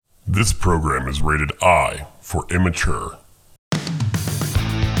This program is rated I for immature.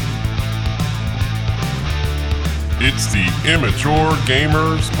 It's the Immature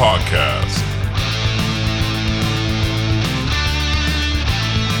Gamers Podcast.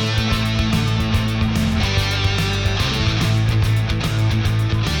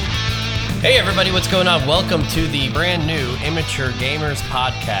 Hey everybody, what's going on? Welcome to the brand new Immature Gamers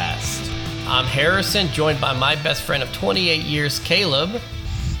Podcast. I'm Harrison, joined by my best friend of 28 years, Caleb.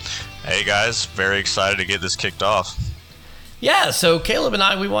 Hey guys, very excited to get this kicked off. Yeah, so Caleb and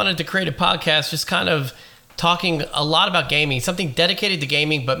I, we wanted to create a podcast just kind of talking a lot about gaming, something dedicated to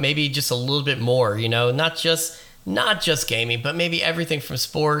gaming, but maybe just a little bit more, you know, not just gaming, but maybe everything from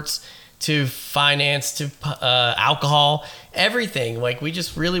sports to finance to alcohol, everything. Like we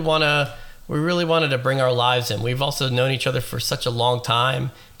really wanted to bring our lives in. We've also known each other for such a long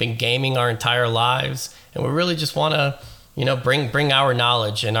time, been gaming our entire lives, and we really just want to, you know, bring our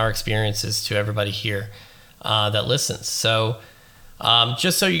knowledge and our experiences to everybody here that listens. So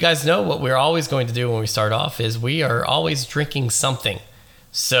just so you guys know, what we're always going to do when we start off is we are always drinking something.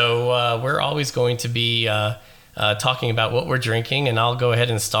 So we're always going to be talking about what we're drinking, and I'll go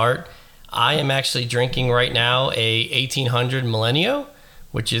ahead and start. I am actually drinking right now a 1800 Millennium,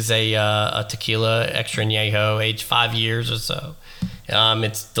 which is a tequila extra añejo, aged 5 years or so.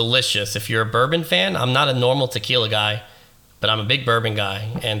 It's delicious. If you're a bourbon fan, I'm not a normal tequila guy, but I'm a big bourbon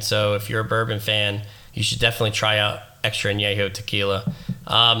guy. And so if you're a bourbon fan, you should definitely try out extra añejo tequila.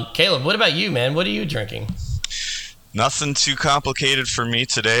 Caleb, what about you, man? What are you drinking? Nothing too complicated for me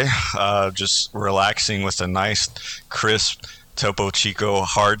today. Just relaxing with a nice, crisp Topo Chico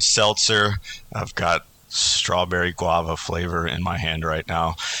hard seltzer. I've got strawberry guava flavor in my hand right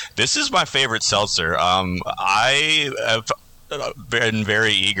now. This is my favorite seltzer. I have been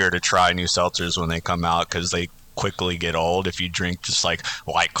very eager to try new seltzers when they come out because they quickly get old if you drink just like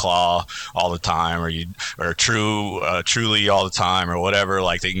White Claw all the time or Truly all the time or whatever.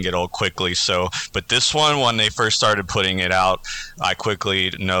 Like they can get old quickly. So but this one, when they first started putting it out, I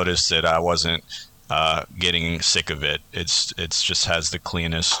quickly noticed that I wasn't getting sick of it. It's just has the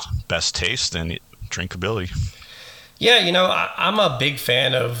cleanest, best taste and drinkability. Yeah, you know, I'm a big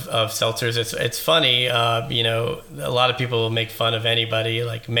fan of seltzers. It's funny, you know, a lot of people will make fun of anybody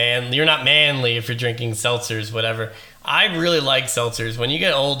like, man, you're not manly if you're drinking seltzers, whatever. I really like seltzers. When you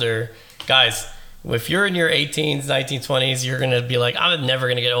get older, guys, if you're in your 18s, 19s, 20s, you're going to be like, I'm never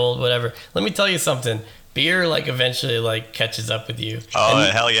going to get old, whatever. Let me tell you something. Beer, like, eventually, like, catches up with you. Oh,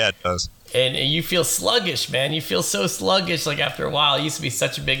 hell yeah, it does. And you feel sluggish, man. You feel so sluggish, like, after a while. I used to be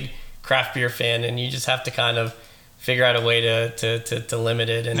such a big craft beer fan, and you just have to kind of figure out a way to limit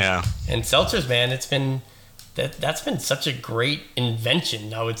it. And seltzers, man, that's been such a great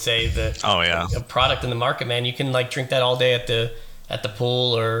invention, I would say. A product in the market, man. You can like drink that all day at the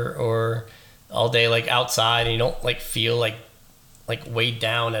pool or all day like outside, and you don't like feel like weighed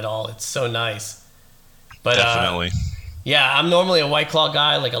down at all. It's so nice. But definitely. Yeah, I'm normally a White Claw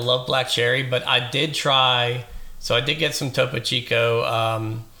guy. Like I love black cherry, but I did get some Topo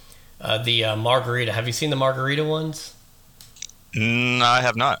Chico. The margarita. Have you seen the margarita ones? No, I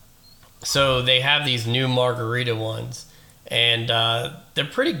have not. So they have these new margarita ones, and they're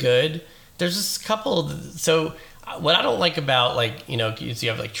pretty good. There's just a couple. So what I don't like about, like, you know, you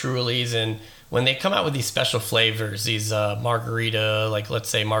have like Trulies, and when they come out with these special flavors, these margarita, like let's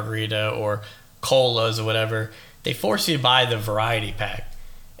say margarita or colas or whatever, they force you to buy the variety pack.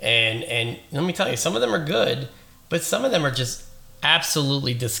 And let me tell you, some of them are good, but some of them are just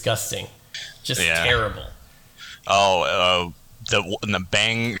absolutely disgusting, just terrible. The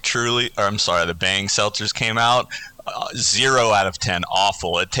Bang the Bang seltzers came out, 0 out of 10,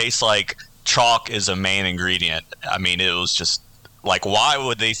 awful. It tastes like chalk is a main ingredient. I mean, it was just like, why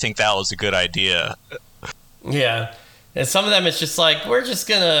would they think that was a good idea? Yeah, and some of them it's just like,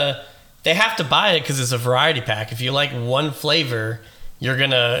 they have to buy it because it's a variety pack. If you like one flavor, you're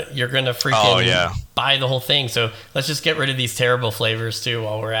gonna freaking buy the whole thing. So let's just get rid of these terrible flavors too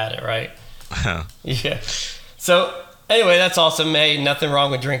while we're at it, right? Yeah. So anyway, that's awesome. Hey, nothing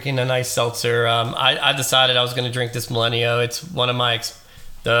wrong with drinking a nice seltzer. I decided I was gonna drink this Millennium. It's one of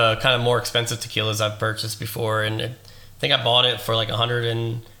the kind of more expensive tequilas I've purchased before, and I think I bought it for like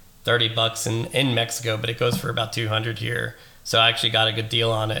 $130 in Mexico, but it goes for about $200 here. So I actually got a good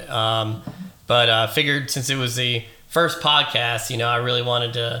deal on it. But I figured since it was the first podcast, you know, I really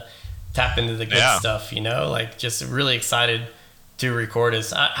wanted to tap into the good stuff, you know, like just really excited to record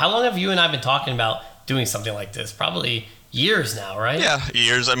this. How long have you and I been talking about doing something like this? Probably years now, right? Yeah,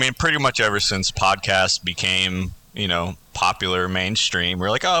 years. I mean, pretty much ever since podcasts became, you know, popular mainstream. We're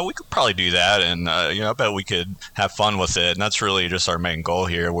like, oh, we could probably do that, and I bet we could have fun with it. And that's really just our main goal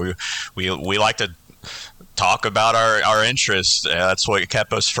here. We like to talk about our interests. That's what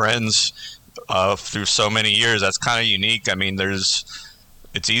kept us friends through so many years. That's kind of unique. I mean,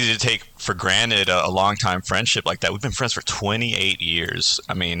 it's easy to take for granted a long-time friendship like that. We've been friends for 28 years.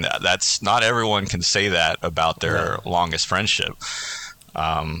 I mean, that's not everyone can say that about their longest friendship.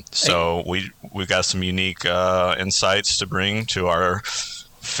 So we've got some unique insights to bring to our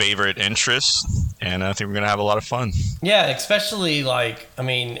favorite interests, and I think we're going to have a lot of fun. Yeah, especially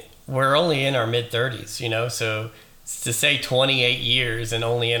we're only in our mid-30s, so to say 28 years and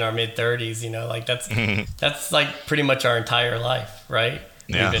only in our mid-30s, that's like pretty much our entire life, right?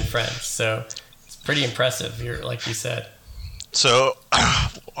 Yeah. We've been friends, so it's pretty impressive. Like you said. So,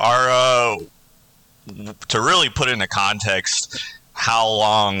 to really put into context how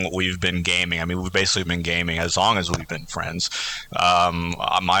long we've been gaming. I mean, we've basically been gaming as long as we've been friends.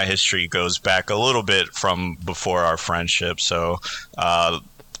 My history goes back a little bit from before our friendship. So,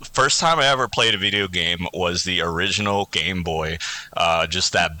 first time I ever played a video game was the original Game Boy,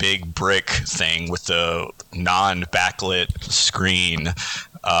 just that big brick thing with the non-backlit screen.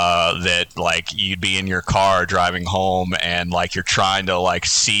 That you'd be in your car driving home and you're trying to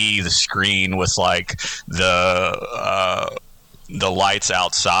see the screen with the lights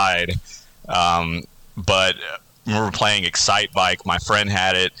outside. But we were playing Excite Bike. My friend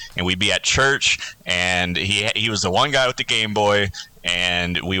had it, and we'd be at church, and he was the one guy with the Game Boy,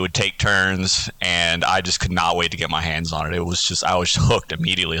 and we would take turns, and I just could not wait to get my hands on it. It was just, I was hooked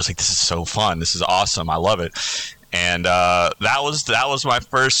immediately. I was like, this is so fun. This is awesome. I love it. And that was my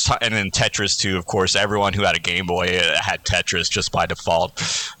first time. And then Tetris too, of course. Everyone who had a Game Boy had Tetris just by default.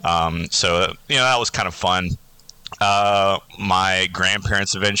 So that was kind of fun. My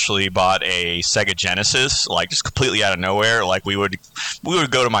grandparents eventually bought a Sega Genesis, just completely out of nowhere. We would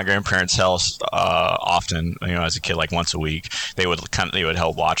go to my grandparents' house often, as a kid, once a week. They would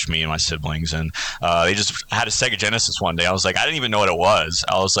help watch me and my siblings, and they just had a Sega Genesis one day. I was like, I didn't even know what it was.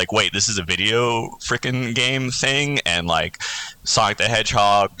 I was like, wait, this is a video freaking game thing, and Sonic the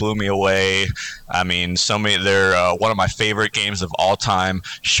Hedgehog blew me away. I mean, they're one of my favorite games of all time,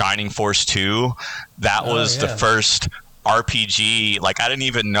 Shining Force 2. That was the first RPG. I didn't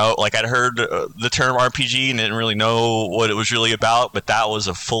even know, I'd heard the term RPG and didn't really know what it was really about, but that was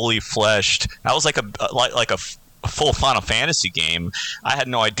a fully fleshed, that was like a full Final Fantasy game. I had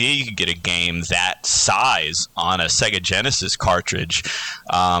no idea you could get a game that size on a Sega Genesis cartridge.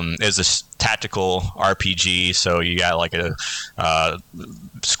 It's a tactical RPG, so you got a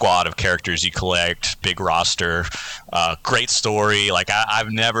squad of characters you collect, big roster, great story.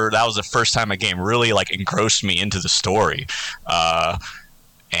 That was the first time a game really engrossed me into the story.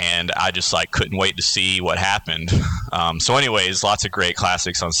 And I just couldn't wait to see what happened. So anyways, lots of great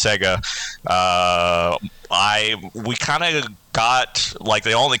classics on Sega. We kind of got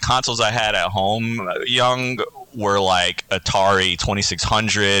the only consoles I had at home young were Atari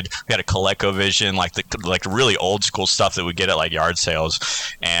 2600. We had a ColecoVision, the really old school stuff that we get at yard sales,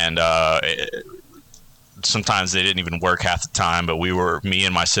 and sometimes they didn't even work half the time. But me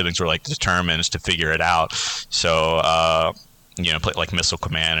and my siblings were determined to figure it out. So play Missile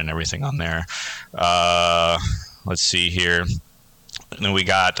Command and everything on there. Let's see here. And then we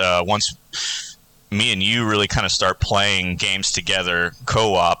got once me and you really kind of start playing games together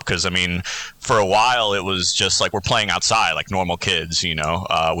co-op, because I mean, for a while it was just we're playing outside like normal kids,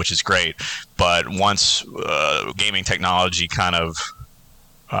 which is great. But once gaming technology kind of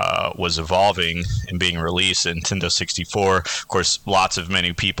was evolving and being released, Nintendo 64. Of course,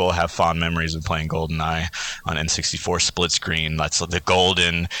 many people have fond memories of playing GoldenEye on N64 split screen. That's the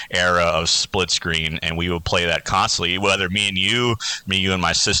golden era of split screen, and we would play that constantly. Whether me, you and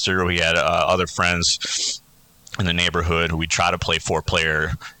my sister, we had other friends in the neighborhood. We'd try to play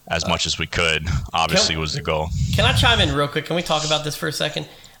 4-player as much as we could. Obviously, was the goal. Can I chime in real quick? Can we talk about this for a second?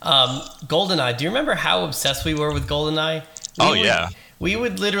 GoldenEye. Do you remember how obsessed we were with GoldenEye? Yeah. We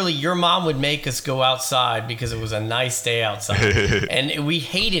would literally, your mom would make us go outside because it was a nice day outside, and we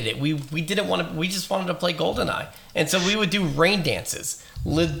hated it. We didn't want to. We just wanted to play GoldenEye, and so we would do rain dances,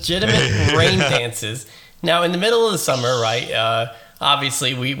 legitimate rain dances. Now, in the middle of the summer, right?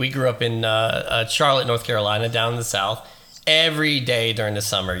 Obviously, we grew up in Charlotte, North Carolina, down in the South. Every day during the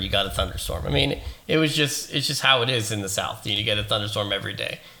summer, you got a thunderstorm. I mean, it's just how it is in the South. You get a thunderstorm every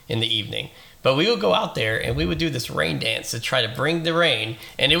day in the evening. But we would go out there and we would do this rain dance to try to bring the rain,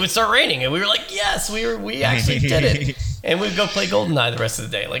 and it would start raining, and we were like, yes, we actually did it. And we'd go play GoldenEye the rest of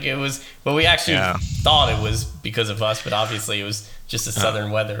the day. But we actually thought it was because of us, but obviously it was just the southern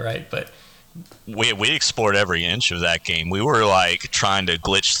weather, right? But we explored every inch of that game. We were like trying to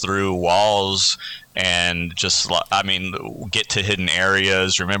glitch through walls and just, I mean, get to hidden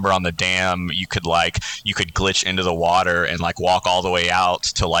areas. Remember on the dam, you could glitch into the water and like walk all the way out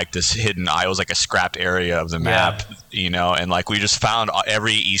to like this hidden, it was like a scrapped area of the map, you know, and like we just found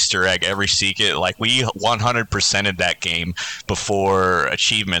every Easter egg, every secret. Like we 100%ed that game before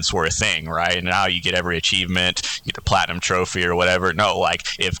achievements were a thing, right? And now you get every achievement, you get a platinum trophy or whatever. No, like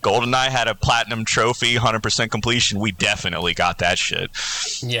if GoldenEye had a platinum trophy, 100% completion, we definitely got that shit.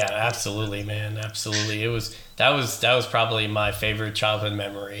 Yeah, absolutely, man. Absolutely. That was probably my favorite childhood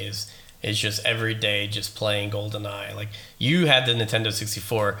memory is just every day just playing GoldenEye. Like you had the Nintendo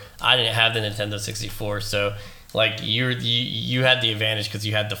 64, I didn't have the Nintendo 64, so like you had the advantage because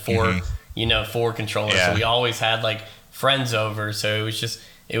you had the four controllers. Yeah. So we always had like friends over, so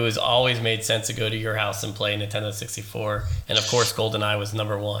it was always made sense to go to your house and play Nintendo 64, and of course GoldenEye was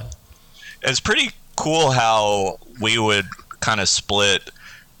number one. It's pretty cool how we would kind of split.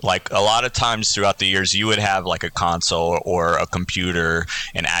 Like a lot of times throughout the years, you would have like a console or a computer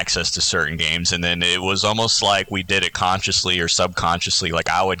and access to certain games. And then it was almost like we did it consciously or subconsciously. Like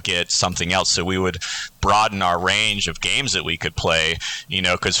I would get something else. So we would broaden our range of games that we could play, you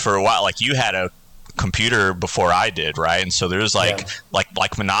know, because for a while, like you had a computer before I did, right? And so there's like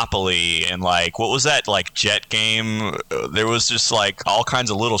Monopoly and like what was that like jet game? There was just like all kinds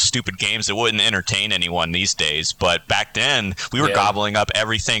of little stupid games that wouldn't entertain anyone these days. But back then we were gobbling up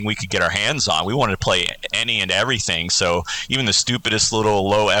everything we could get our hands on. We wanted to play any and everything. So even the stupidest little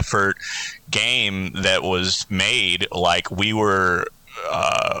low effort game that was made, like we were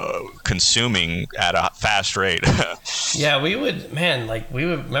consuming at a fast rate. Yeah, we would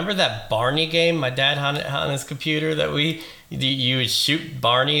remember that Barney game my dad had on his computer that you would shoot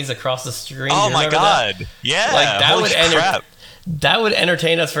Barneys across the screen. Oh my god. That? Yeah. Like that Holy crap. That would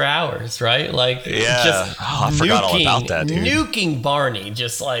entertain us for hours, right? Like just I forgot all about that, dude. Nuking Barney,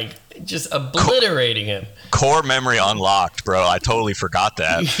 just obliterating him. Core memory unlocked, bro. I totally forgot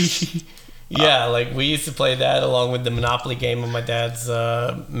that. Yeah, like we used to play that along with the Monopoly game on my dad's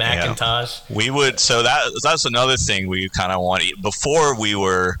Macintosh. Yeah. We would, so that's another thing we kind of wanted. Before we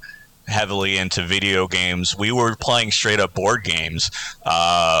were heavily into video games, we were playing straight up board games.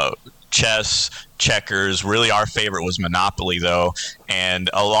 Chess, checkers. Really our favorite was Monopoly though, and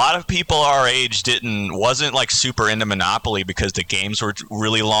a lot of people our age wasn't like super into Monopoly because the games were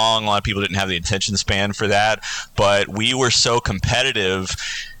really long. A lot of people didn't have the attention span for that, but we were so competitive.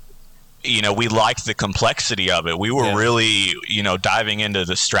 You know, we liked the complexity of it. We were really, you know, diving into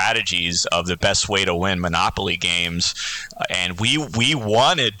the strategies of the best way to win Monopoly games. And we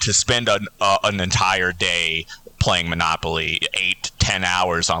wanted to spend an entire day playing Monopoly, 8 to 10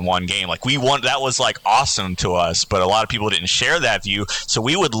 hours on one game. Like that was like awesome to us, but a lot of people didn't share that view. So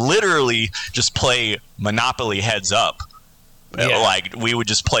we would literally just play Monopoly heads up. Yeah. Like we would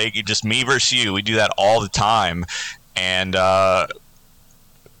just play just me versus you. We do that all the time. And,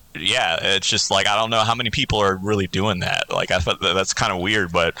 yeah, it's just like I don't know how many people are really doing that. Like I thought that's kind of weird,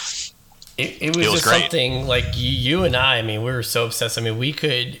 but it was just great. Something like you and I mean, we were so obsessed. I mean, we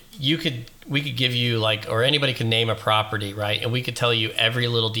could give you like, or anybody could name a property, right? And we could tell you every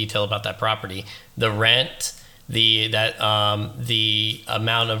little detail about that property, the rent, the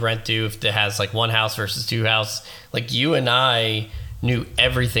amount of rent due if it has like one house versus two houses. Like you and I knew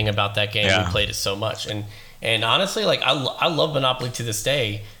everything about that game. Yeah. We played it so much, and honestly, like I love Monopoly to this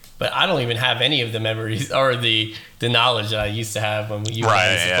day. But I don't even have any of the memories or the knowledge that I used to have when you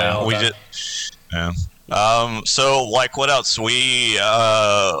guys used to play all that. So like what else? We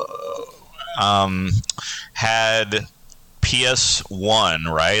had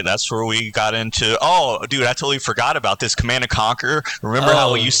PS1, right? That's where we got into. Oh, dude, I totally forgot about this. Command and Conquer. Remember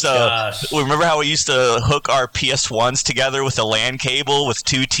how we used to hook our PS1s together with a LAN cable with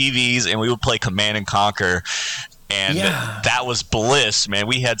 2 TVs, and we would play Command and Conquer. And that was bliss, man.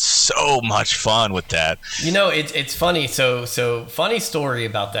 We had so much fun with that. You know, it's funny. So funny story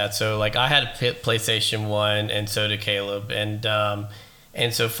about that. So like I had a PlayStation 1 and so did Caleb. And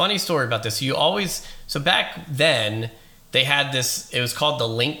so funny story about this. So back then they had this, it was called the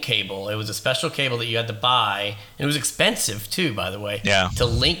link cable. It was a special cable that you had to buy. And it was expensive too, by the way. Yeah. To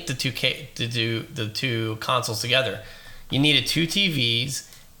link the two consoles together. You needed 2 TVs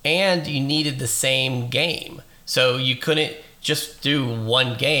and you needed the same game. So you couldn't just do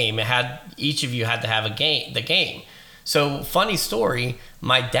one game. Each of you had to have the game. So funny story,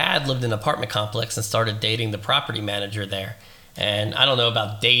 my dad lived in an apartment complex and started dating the property manager there. And I don't know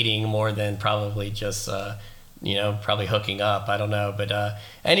about dating more than probably just, probably hooking up. I don't know. But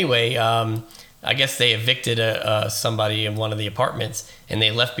anyway, I guess they evicted somebody in one of the apartments, and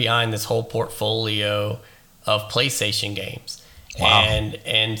they left behind this whole portfolio of PlayStation games. Wow.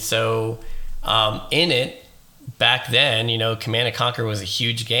 And so in it, back then, Command & Conquer was a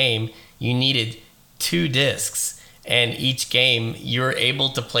huge game. You needed 2 discs, and each game you were able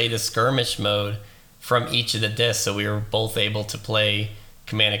to play the skirmish mode from each of the discs. So we were both able to play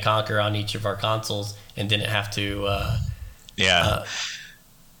Command & Conquer on each of our consoles and didn't have to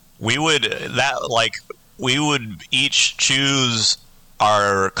we would each choose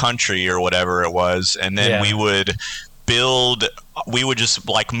our country or whatever it was, and then we would just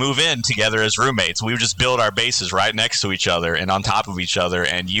like move in together as roommates. We would just build our bases right next to each other and on top of each other,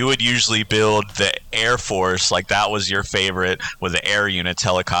 and you would usually build the Air Force, like that was your favorite, with the air units,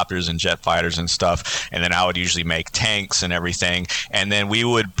 helicopters and jet fighters and stuff, and then I would usually make tanks and everything, and then we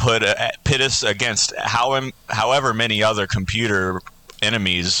would pit us against however many other computer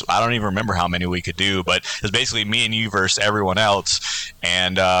enemies. I don't even remember how many we could do, but it was basically me and you versus everyone else,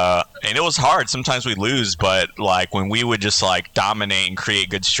 and it was hard. Sometimes we'd lose, but like when we would just like dominate and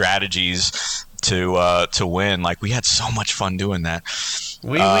create good strategies to win, like we had so much fun doing that.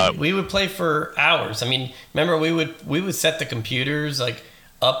 We would play for hours. I mean, remember we would set the computers like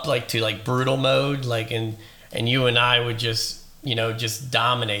up like to like brutal mode, like and you and I would just just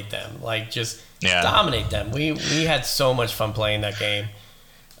dominate them, like just dominate them. We had so much fun playing that game.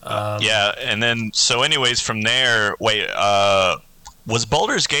 And then so anyways from there, was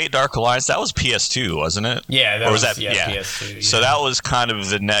Baldur's Gate Dark Alliance, that was PS2, wasn't it? Yeah, PS2. Yeah. So that was kind of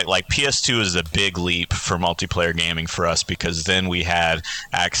the like PS2 is a big leap for multiplayer gaming for us, because then we had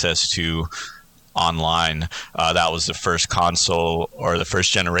access to online. That was the first console, or the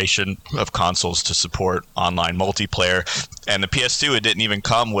first generation of consoles to support online multiplayer. And the PS2, it didn't even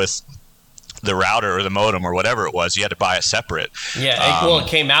come with the router or the modem or whatever it was. You had to buy it separate. It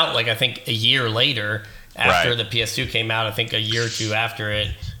came out like I think a year later after the PS2 came out. I think a year or two after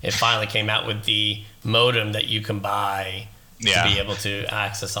it finally came out with the modem that you can buy to be able to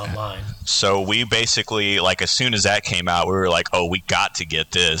access online. So we basically, like, as soon as that came out, we were like, oh, we got to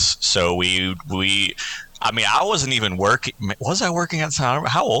get this. So I mean, I wasn't even working. Was I working at the time?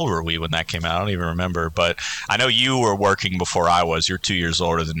 How old were we when that came out? I don't even remember. But I know you were working before I was. You're 2 years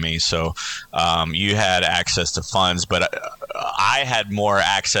older than me. So you had access to funds. But I had more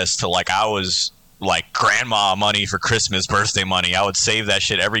access to, like, I was like grandma money for Christmas, birthday money. I would save that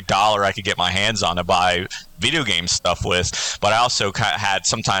shit, every dollar I could get my hands on, to buy video game stuff with. But I also had,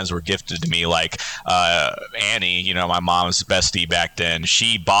 sometimes were gifted to me, like Annie, my mom's bestie back then,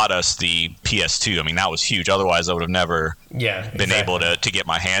 she bought us the PS2. I mean, that was huge. Otherwise I would have never been able to get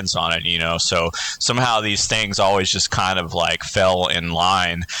my hands on it, so somehow these things always just kind of like fell in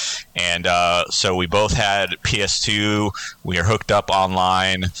line. And so we both had PS2, we are hooked up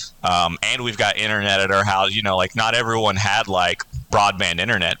online, and we've got internet at our house. Like, not everyone had like broadband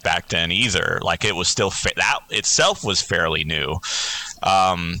internet back then either. Like, it was still that itself was fairly new.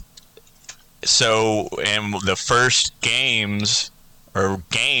 So, and the first game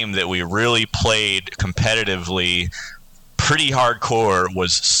that we really played competitively pretty hardcore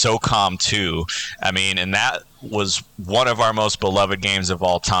was SOCOM 2. I mean, and that was one of our most beloved games of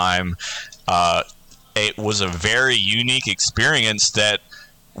all time. It was a very unique experience that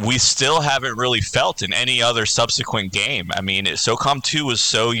we still haven't really felt in any other subsequent game. I mean, SOCOM 2 was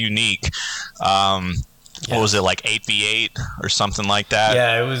so unique. What was it, like 8v8 or something like that?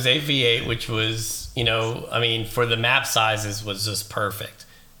 Yeah, it was 8v8, which was, I mean, for the map sizes was just perfect.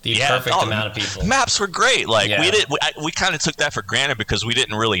 The perfect amount of people. Maps were great. Like, we kind of took that for granted because we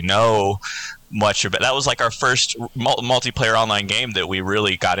didn't really know much about. That was like our first multiplayer online game that we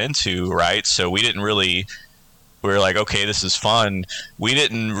really got into, right? So we didn't really. We were like, okay, this is fun. We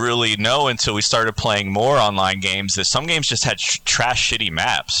didn't really know until we started playing more online games that some games just had trash, shitty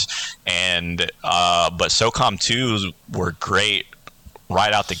maps. And but SOCOM 2 were great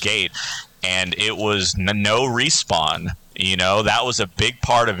right out the gate, and it was no respawn. That was a big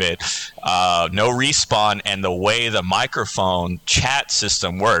part of it. No respawn, and the way the microphone chat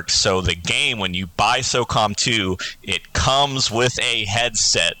system works. So the game, when you buy SOCOM 2, it comes with a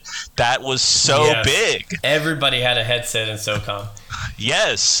headset. That was so big. Everybody had a headset in SOCOM.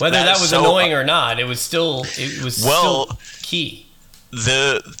 Yes. Whether that was annoying or not, it was still still key.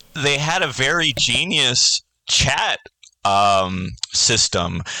 They had a very genius chat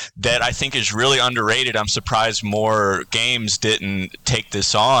system that I think is really underrated. I'm surprised more games didn't take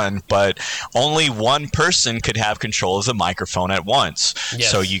this on, but only one person could have control of the microphone at once.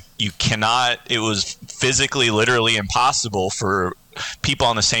 Yes. So you cannot, it was physically, literally impossible for people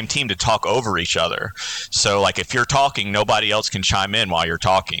on the same team to talk over each other. So like if you're talking, nobody else can chime in while you're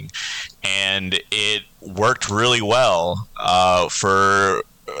talking, and it worked really well for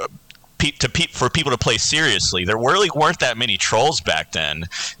people to play seriously. There really weren't that many trolls back then.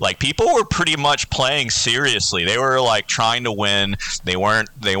 Like people were pretty much playing seriously. They were like trying to win. They weren't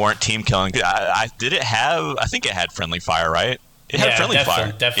team killing. I think it had friendly fire, right? It had friendly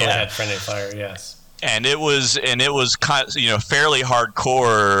fire. Definitely had friendly fire. Yes. And it was kind of, fairly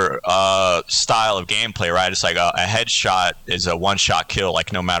hardcore style of gameplay, right? It's like a headshot is a one-shot kill,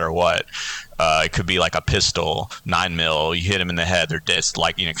 like no matter what. It could be like a pistol, 9mm. You hit them in the head, they're dead. It's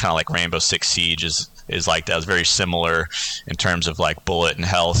like kind of like Rainbow Six Siege is like that. It's very similar in terms of like bullet and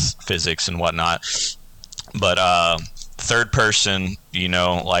health physics and whatnot. But third person,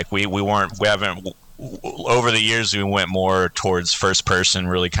 like we haven't. Over the years, we went more towards first person,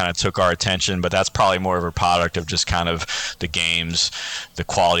 really kind of took our attention, but that's probably more of a product of just kind of the games, the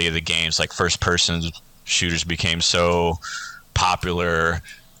quality of the games. Like first person shooters became so popular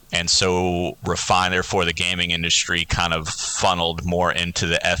and so refined, therefore the gaming industry kind of funneled more into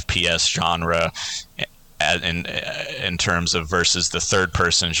the FPS genre in terms of versus the third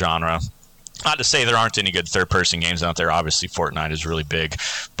person genre. Not to say there aren't any good third person games out there. Obviously Fortnite is really big,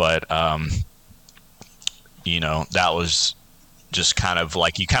 but that was just kind of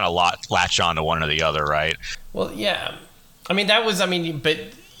like you kind of latch on to one or the other, right? Well, yeah. That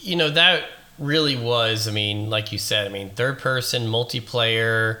really was, like you said, third person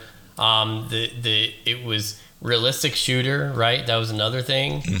multiplayer. It was realistic shooter, right? That was another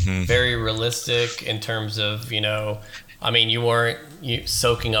thing. Mm-hmm. Very realistic in terms of, you weren't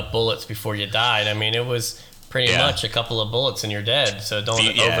soaking up bullets before you died. It was pretty much a couple of bullets and you're dead. So don't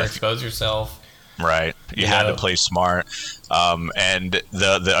overexpose yourself. Right. You had to play smart. And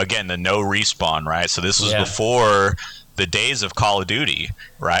the no respawn, right? So this was before the days of Call of Duty,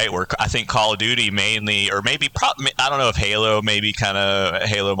 right? Where I think Call of Duty mainly, or maybe, I don't know if Halo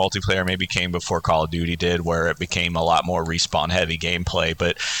multiplayer maybe came before Call of Duty did, where it became a lot more respawn heavy gameplay.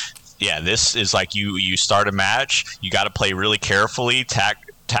 But yeah, this is like you start a match, you got to play really carefully,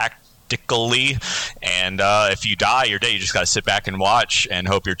 tactically, and if you die, you're dead. You just got to sit back and watch and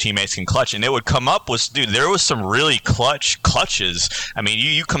hope your teammates can clutch. And it would come up with, there was some really clutches.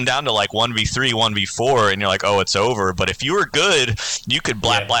 You come down to like 1v3, 1v4, and you're like, oh, it's over. But if you were good, you could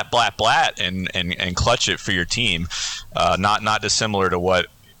blat and clutch it for your team. Not dissimilar to what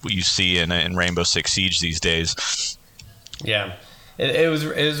you see in Rainbow Six Siege these days. Yeah, it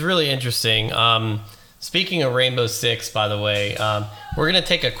was really interesting. Speaking of Rainbow Six, by the way, we're going to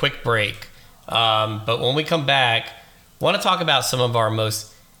take a quick break. But when we come back, I want to talk about some of our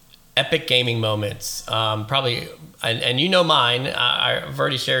most epic gaming moments. Probably, and mine. I've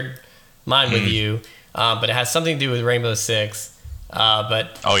already shared mine with you, but it has something to do with Rainbow Six. When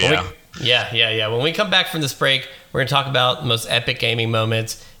we come back from this break, we're going to talk about the most epic gaming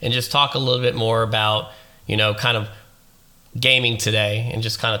moments and just talk a little bit more about, kind of gaming today, and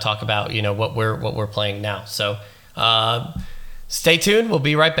just kind of talk about what we're playing now. So stay tuned, we'll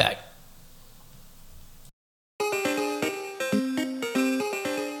be right back.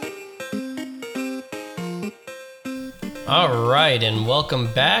 All right, and welcome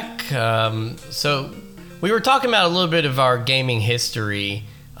back. So we were talking about a little bit of our gaming history,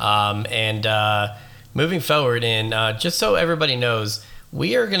 and moving forward, and just so everybody knows,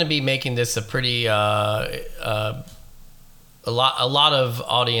 we are going to be making this a pretty a lot of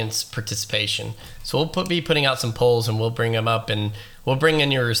audience participation. So we'll be putting out some polls, and we'll bring them up, and we'll bring in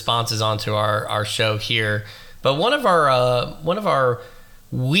your responses onto our show here. But one of our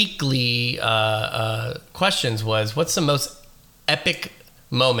weekly questions was, what's the most epic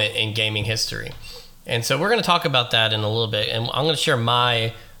moment in gaming history? And so we're going to talk about that in a little bit, and I'm going to share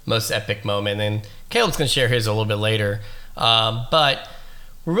my most epic moment, and Caleb's going to share his a little bit later. But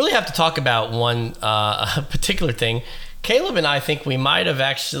we really have to talk about one particular thing. Caleb and I think we might have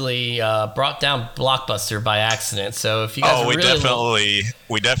actually brought down Blockbuster by accident. So if you guys we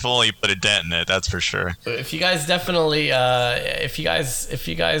definitely put a dent in it. That's for sure. If you guys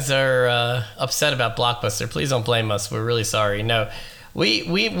are upset about Blockbuster, please don't blame us. We're really sorry. No,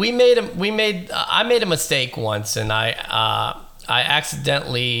 I made a mistake once, and I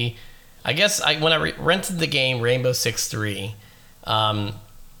accidentally, when I rented the game Rainbow Six 3,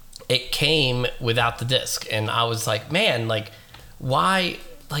 it came without the disc, and I was like, man, like, why?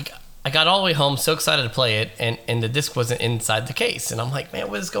 Like, I got all the way home, so excited to play it, and the disc wasn't inside the case, and I'm like, man,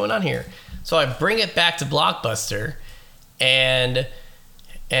 what is going on here? So I bring it back to Blockbuster, and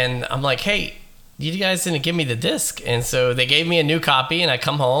I'm like, hey, you guys didn't give me the disc. And so they gave me a new copy, and I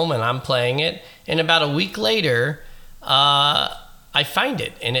come home and I'm playing it, and about a week later, I find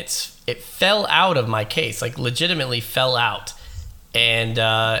it, and it fell out of my case, like legitimately fell out. And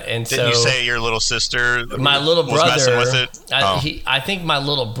Didn't so you say your little sister my little was brother messing with it? I think my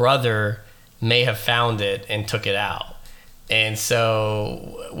little brother may have found it and took it out. And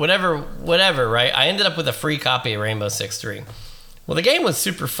so whatever, right? I ended up with a free copy of Rainbow Six 3. Well, the game was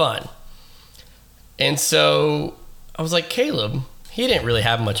super fun. And so I was like, Caleb, he didn't really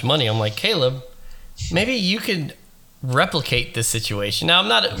have much money. I'm like, Caleb, maybe you could replicate this situation. Now,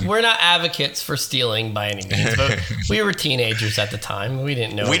 we're not advocates for stealing by any means, but we were teenagers at the time. We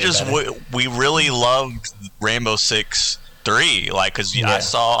didn't know. We really loved Rainbow Six 3, like, because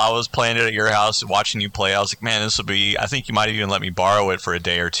I was playing it at your house, watching you play. I was like, man, this will be. I think you might have even let me borrow it for a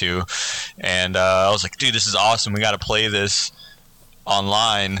day or two, and I was like, dude, this is awesome. We got to play this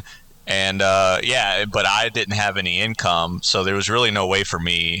online. And but I didn't have any income, so there was really no way for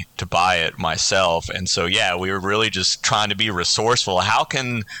me to buy it myself. And so we were really just trying to be resourceful. How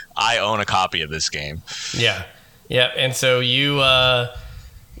can I own a copy of this game? Yeah. And so you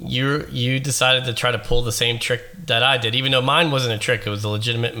decided to try to pull the same trick that I did, even though mine wasn't a trick; it was a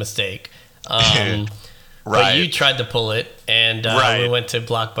legitimate mistake. Right. But you tried to pull it, and we went to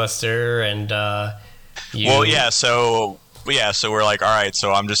Blockbuster, and so we're like, all right,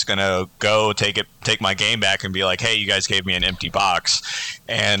 so I'm just gonna go take my game back and be like, hey, you guys gave me an empty box,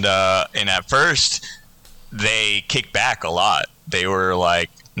 and at first they kicked back a lot. They were like,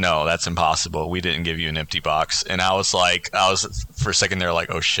 no, that's impossible. We didn't give you an empty box. And I was for a second there,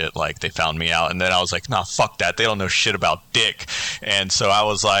 like, oh shit, like they found me out. And then I was like, nah, fuck that. They don't know shit about dick. And so I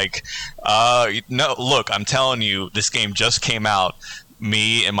was like, no, look, I'm telling you, this game just came out.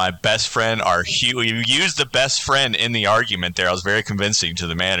 Me and my best friend are huge. We used the best friend in the argument there. I was very convincing to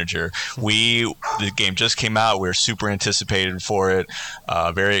the manager. The game just came out. We were super anticipated for it.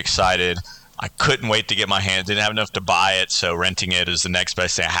 Very excited. I couldn't wait to get my hands. Didn't have enough to buy it, so renting it is the next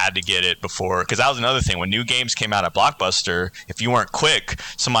best thing. I had to get it before, because that was another thing. When new games came out at Blockbuster, if you weren't quick,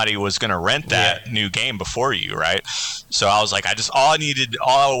 somebody was going to rent that new game before you, right? So I was like, all I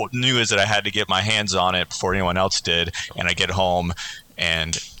knew is that I had to get my hands on it before anyone else did, and I get home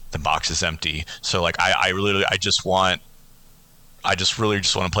and the box is empty. So like I really just want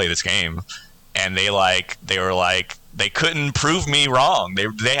to play this game. And they were like, they couldn't prove me wrong.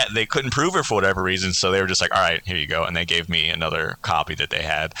 They couldn't prove it for whatever reason. So they were just like, all right, here you go. And they gave me another copy that they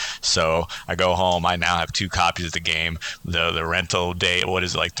had. So I go home. I now have 2 copies of the game. The rental day, what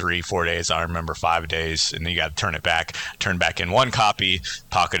is it, like 3-4 days? I remember 5 days. And then you got to turn it back. Turn back in 1 copy,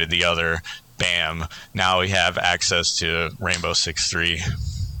 pocketed the other. Bam. Now we have access to Rainbow Six 3.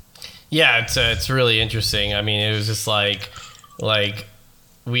 Yeah, it's really interesting. I mean, it was just like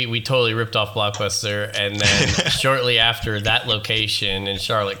we totally ripped off Blockbuster, and then shortly after, that location in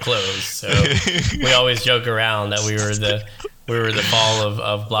Charlotte closed. So we always joke around that we were the fall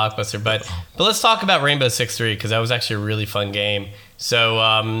of Blockbuster. But let's talk about Rainbow Six 3, because that was actually a really fun game.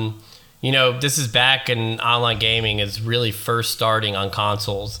 So this is back in online gaming is really first starting on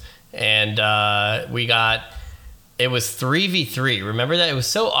consoles. And it was 3v3. Remember that? It was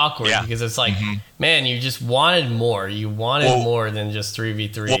so awkward because it's like, man, you just wanted more. You wanted more than just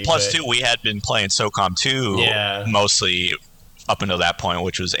 3v3. Well, plus too, we had been playing SOCOM 2 mostly up until that point,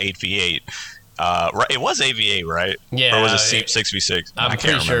 which was 8v8. Right, it was 8v8, right? Yeah. Or was it 6v6? I'm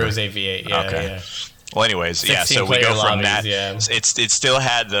pretty sure it was 8v8. Yeah, okay. Yeah. Well, anyways, so we go from lobbies, that. It still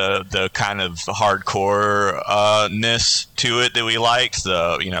had the kind of hardcore-ness to it that we liked.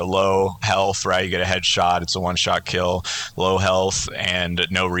 The low health, right? You get a headshot, it's a one-shot kill, low health, and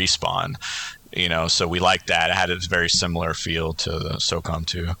no respawn. So we liked that. It had a very similar feel to the SOCOM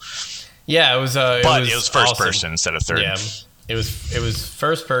 2. Yeah, it was. But it was first person instead of third. Yeah, it was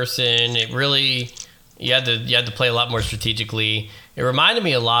first person. It really you had to play a lot more strategically. It reminded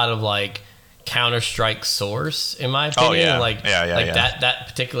me a lot of like Counter-Strike Source, in my opinion. That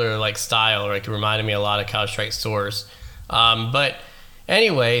particular like style, like, it reminded me a lot of Counter-Strike Source. But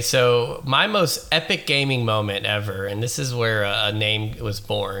anyway, so my most epic gaming moment ever, and this is where a name was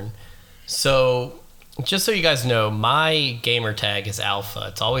born. So just so you guys know, my gamer tag is Alpha.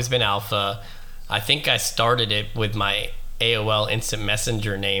 It's always been Alpha. I think I started it with my AOL Instant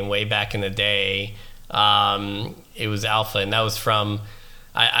Messenger name way back in the day. It was Alpha, and that was from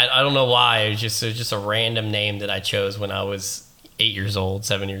I don't know why. It was just a random name that I chose when I was 7 years old.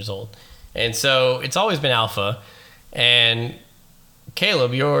 And so it's always been Alpha. And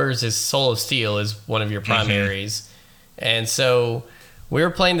Caleb, yours is Soul of Steel is one of your primaries. And so we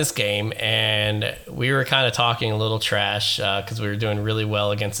were playing this game, and we were kind of talking a little trash because we were doing really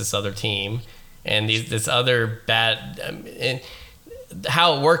well against this other team. And this other bad...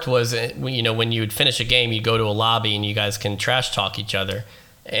 how it worked was, when you would finish a game, you'd go to a lobby and you guys can trash talk each other.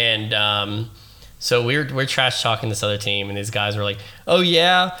 And so we're trash talking this other team, and these guys were like, "Oh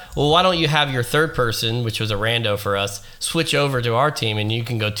yeah, well why don't you have your third person, which was a rando for us, switch over to our team and you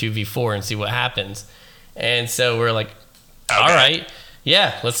can go 2v4 and see what happens." And so we're like, "All right,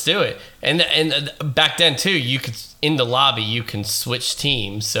 yeah, let's do it." And back then too, you could in the lobby you can switch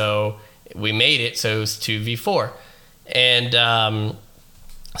teams, so we made it so it was 2v4, and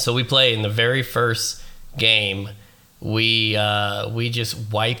so we played in the very first game. We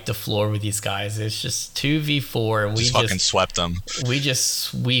just wiped the floor with these guys. It's just 2v4, and we just fucking swept them. We just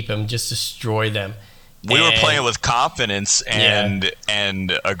sweep them, just destroy them. We were playing with confidence and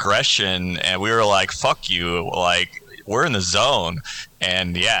aggression, and we were like, "Fuck you!" Like, we're in the zone,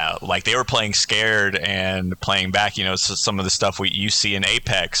 and like they were playing scared and playing back. So some of the stuff you see in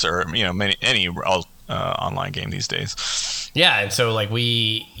Apex or any online game these days. Yeah, and so like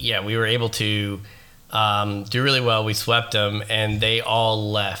we were able to do really well. We swept them, and they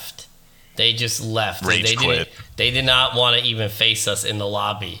all left. They just left. Rage quit. They did not want to even face us in the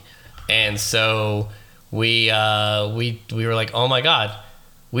lobby, and so we were like, oh my god,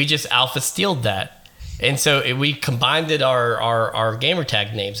 we just alpha stealed that. And so we combined our gamer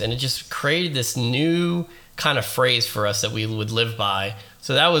tag names, and it just created this new kind of phrase for us that we would live by.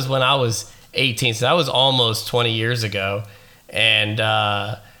 So that was when I was 18, so that was almost 20 years ago. And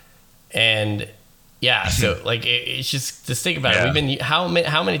yeah, so like it's just think about it. We've been how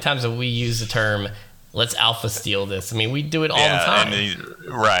many times have we used the term "let's alpha steal this"? I mean, we do it all the time.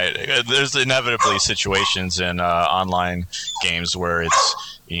 Right. There's inevitably situations in online games where it's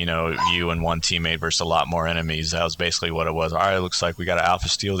you and one teammate versus a lot more enemies. That was basically what it was. All right, looks like we got to alpha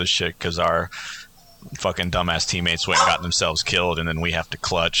steal this shit because our fucking dumbass teammates went and got themselves killed, and then we have to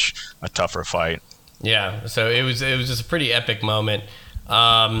clutch a tougher fight. Yeah. So it was just a pretty epic moment.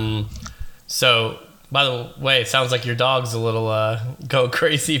 So. By the way, it sounds like your dog's a little go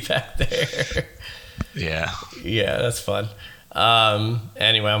crazy back there. Yeah. Yeah, that's fun.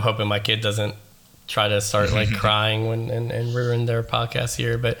 Anyway, I'm hoping my kid doesn't try to start like crying and ruin their podcast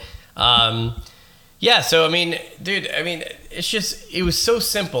here. But yeah, so I mean, dude, it was so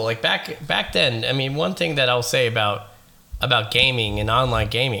simple. Like back then, I mean, one thing that I'll say about gaming and online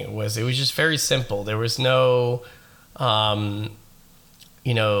gaming was it was just very simple. There was no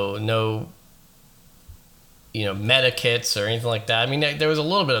meta kits or anything like that. I mean, there was a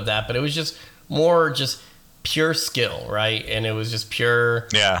little bit of that, but it was just more just pure skill, right? And it was just pure.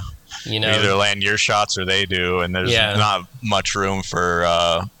 Yeah. You either land your shots or they do, and there's not much room for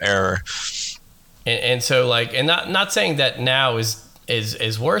error. And so like, and not saying that now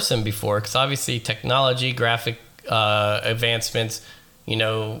is worse than before, because obviously technology, graphic advancements,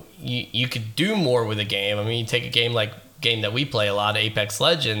 you could do more with a game. I mean, you take a game that we play a lot, Apex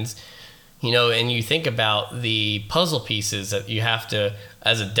Legends. And you think about the puzzle pieces that you have to,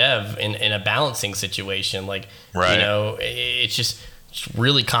 as a dev, in a balancing situation, like, right. It's just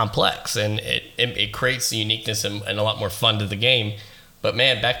really complex, and it creates uniqueness and a lot more fun to the game. But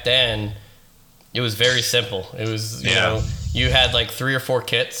man, back then, it was very simple. It was, you had like 3 or 4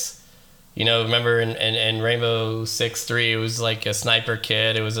 kits. Remember in Rainbow Six 3, it was like a sniper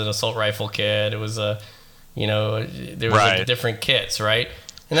kit, it was an assault rifle kit, it was there was like different kits, right?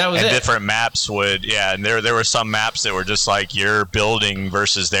 And that was it. Different maps and there were some maps that were just like your building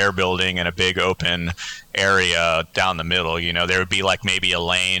versus their building in a big open area down the middle. There would be like maybe a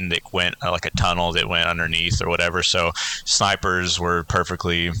lane that went like a tunnel that went underneath or whatever. So snipers were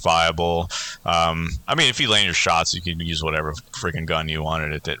perfectly viable. I mean, if you land your shots, you can use whatever freaking gun you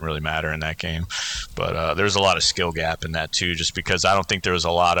wanted. It didn't really matter in that game. But there was a lot of skill gap in that too, just because I don't think there was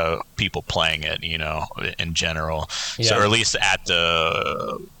a lot of people playing it, in general. Yeah. So, or at least at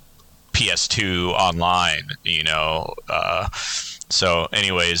the PS2 online, so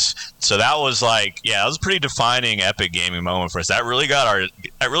anyways, so that was like, that was a pretty defining epic gaming moment for us. That really got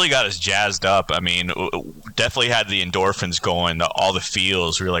us jazzed up. I mean, definitely had the endorphins going, all the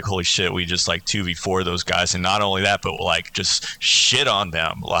feels. We were like, holy shit, we just like 2v4 those guys. And not only that, but like just shit on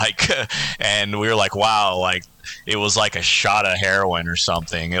them. Like, and we were like, wow, like it was like a shot of heroin or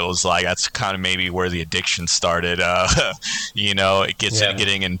something. It was like, that's kind of maybe where the addiction started. It gets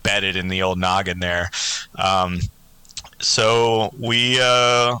getting embedded in the old noggin there. So we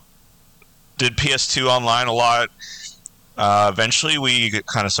did PS2 online a lot. Eventually, we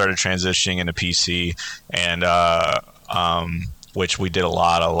kind of started transitioning into PC, and which we did a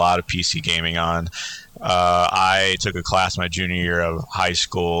lot of PC gaming on. I took a class my junior year of high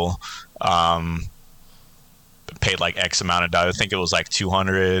school paid like X amount of dollars. I think it was like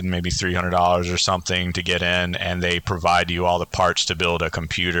 $200, maybe $300 or something to get in, and they provide you all the parts to build a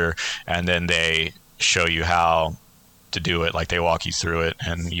computer, and then they show you how to do it. Like they walk you through it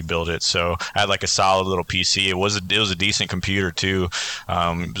and you build it. So I had like a solid little PC. It was a decent computer too.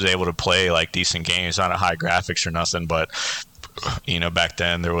 Was able to play like decent games, not a high graphics or nothing, but back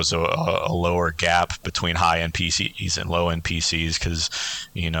then there was a lower gap between high-end PCs and low-end PCs because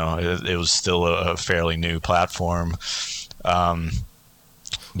it was still a fairly new platform. But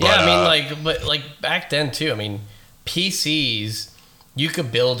back then too, I mean, PCs, you could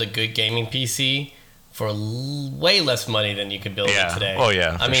build a good gaming PC for way less money than you could build it today. Oh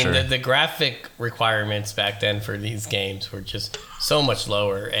yeah, I mean, sure. the graphic requirements back then for these games were just so much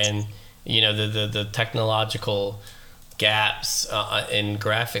lower, and the technological gaps in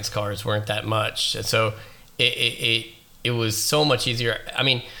graphics cards weren't that much. So it was so much easier. I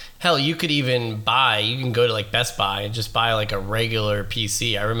mean, hell, you can go to like Best Buy and just buy like a regular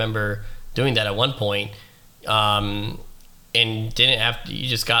PC. I remember doing that at one point. And didn't have to, you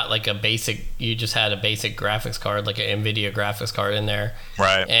just got like you just had a basic graphics card, like an NVIDIA graphics card in there.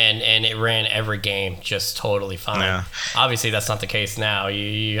 Right. And it ran every game just totally fine. Yeah. Obviously that's not the case now.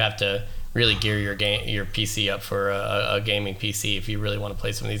 You have to really gear your PC up for a gaming PC if you really want to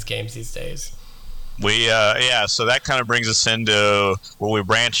play some of these games these days. So that kind of brings us into where we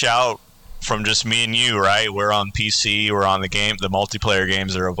branch out from just me and you, right? We're on PC, we're on the multiplayer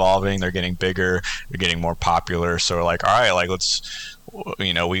games are evolving, they're getting bigger, they're getting more popular. So we're like, all right, like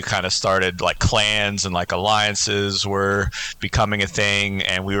we kind of started like clans and like alliances were becoming a thing,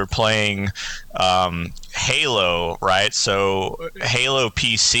 and we were playing Halo, right? So Halo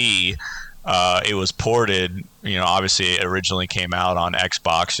PC, it was ported, obviously it originally came out on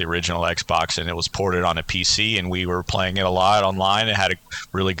Xbox, the original Xbox, and it was ported on a PC, and we were playing it a lot online. It had a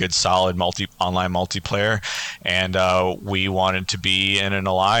really good, solid online multiplayer, and we wanted to be in an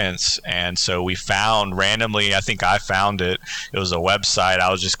alliance. And so we found randomly, I think I found it was a website.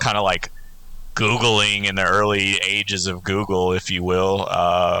 I was just kind of like Googling in the early ages of Google, if you will,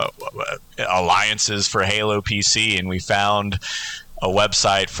 alliances for Halo PC, and we found a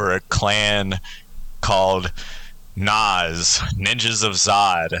website for a clan called Nas, Ninjas of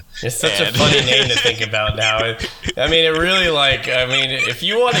Zod. It's such a funny name to think about now. I mean, it really if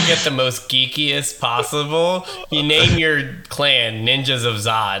you want to get the most geekiest possible, you name your clan Ninjas of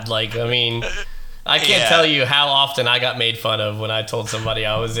Zod. I can't tell you how often I got made fun of when I told somebody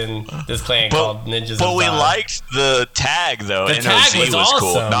I was in this clan called Ninjas of Zod. But we liked the tag, though. The tag was awesome.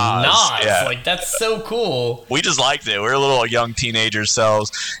 Cool. Nas. Yeah. That's so cool. We just liked it. We were little young teenage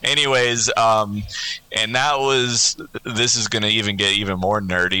selves. Anyways, and this is going to get even more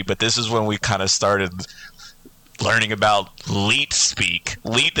nerdy, but this is when we kind of started learning about leet speak.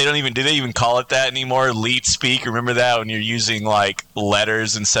 Leet, do they even call it that anymore? Leet speak. Remember that when you're using like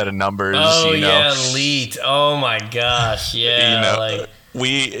letters instead of numbers? Oh yeah, leet. Oh my gosh, yeah.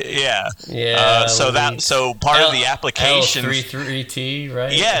 So part of the application, L33T,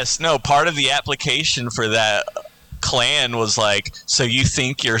 right? Yes, no. Part of the application for that clan was like, so you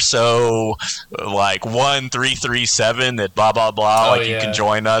think you're so like 1337 that blah blah blah, you can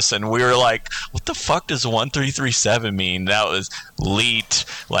join us. And we were like, what the fuck does 1337 mean? That was elite,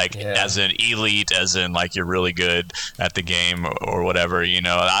 as in elite, as in like you're really good at the game or whatever,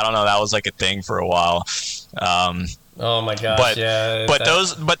 I don't know, that was like a thing for a while. Oh my gosh! But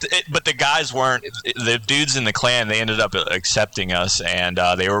the guys weren't, the dudes in the clan. They ended up accepting us, and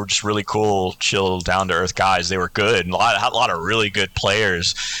they were just really cool, chill, down to earth guys. They were good, and a lot of really good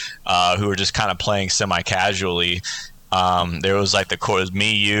players who were just kind of playing semi casually. There was like the core, was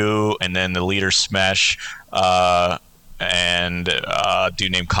me, you, and then the leader Smesh, and a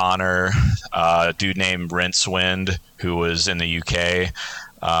dude named Connor, a dude named Rincewind, who was in the UK.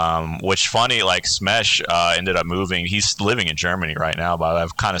 Which funny, like Smesh ended up moving. He's living in Germany right now, but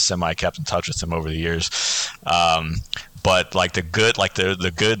I've kind of semi kept in touch with him over the years. But like the good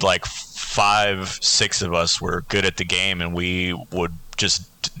 5-6 of us were good at the game, and we would just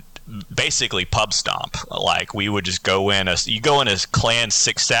basically pub stomp. Like we would just go in a clan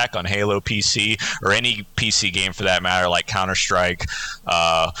 6-stack on Halo PC or any PC game for that matter, like Counter-Strike,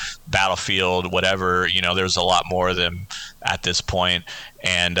 Battlefield, whatever. There's a lot more of them at this point.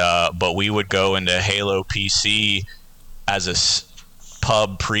 And but we would go into Halo PC as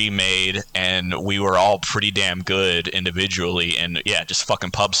pub pre-made, and we were all pretty damn good individually, and yeah, just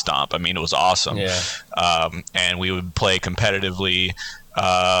fucking pub stomp. I mean, it was awesome. Yeah. And we would play competitively.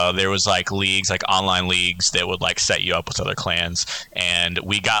 There was like leagues, like online leagues that would like set you up with other clans, and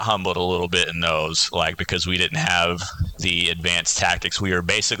we got humbled a little bit in those, like, because we didn't have the advanced tactics. We were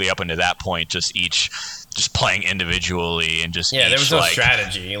basically up until that point just playing individually, and just there was no like,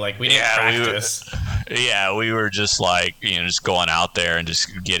 strategy. Like, we didn't practice. We were just like, just going out there and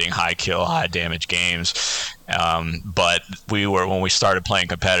just getting high kill, high damage games. But when we started playing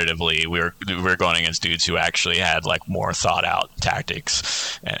competitively, we were going against dudes who actually had like more thought out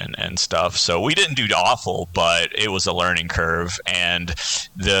tactics and stuff. So we didn't do awful, but it was a learning curve, and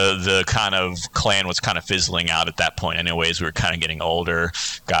the kind of clan was kind of fizzling out at that point. Anyways, we were kind of getting older.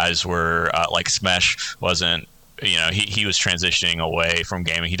 Guys were like Smesh wasn't. He was transitioning away from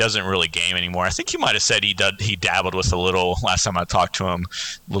gaming. He doesn't really game anymore. I think he might have said he dabbled with a little, last time I talked to him,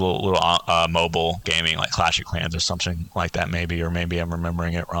 little mobile gaming, like Clash of Clans or something like that, maybe, or maybe I'm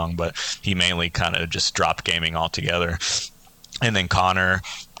remembering it wrong, but he mainly kind of just dropped gaming altogether. And then Connor,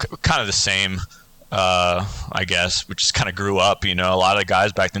 kind of the same, I guess, we just kind of grew up. A lot of the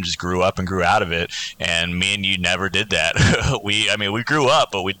guys back then just grew up and grew out of it, and me and you never did that. we grew up,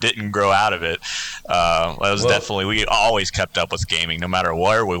 but we didn't grow out of it. That was definitely, we always kept up with gaming, no matter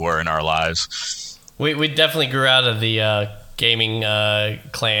where we were in our lives. We definitely grew out of the gaming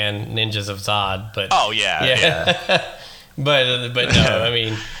clan Ninjas of Zod, but but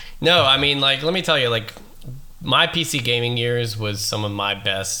no, like, let me tell you, like, my PC gaming years was some of my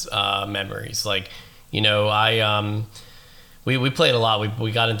best memories. Like, we played a lot.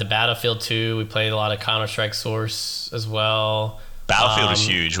 We got into Battlefield 2. We played a lot of Counter-Strike Source as well. Battlefield is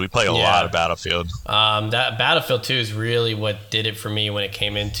huge. We played a lot of Battlefield. That Battlefield 2 is really what did it for me when it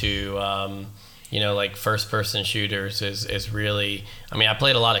came into like first-person shooters. Is really, I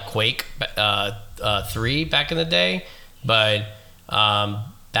played a lot of Quake 3 back in the day, but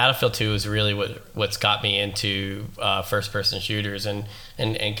Battlefield 2 is really what's got me into first-person shooters. And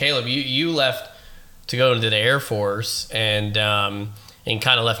Caleb, you left to go into the Air Force, and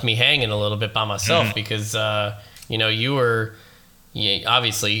kind of left me hanging a little bit by myself, because you were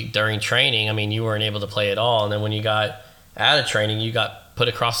obviously during training. You weren't able to play at all, and then when you got out of training, you got put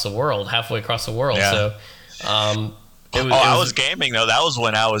halfway across the world. Yeah. So I was gaming though. That was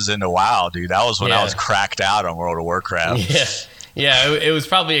when I was into WoW, dude. That was when I was cracked out on World of Warcraft. Yeah, it was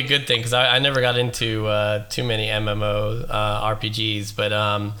probably a good thing, because I never got into too many MMO RPGs, but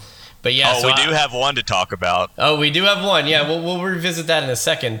yeah. Oh, so we do have one to talk about. Oh, we do have one. Yeah, we'll revisit that in a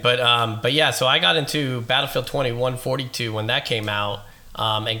second. But yeah, so I got into Battlefield 2142 when that came out,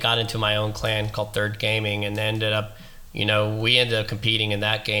 and got into my own clan called Third Gaming, and ended up, we ended up competing in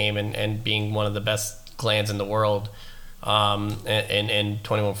that game and being one of the best clans in the world, in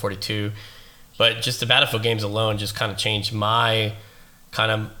 2142. But just the Battlefield games alone just kind of changed my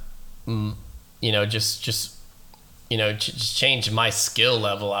kind of, just changed my skill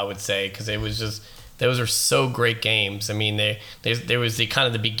level, I would say, because it was just, those are so great games. There was the kind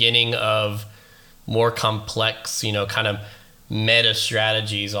of the beginning of more complex, kind of meta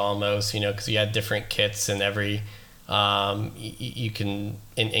strategies almost, because you had different kits, and every, you can,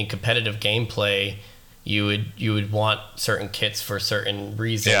 in competitive gameplay, you would want certain kits for certain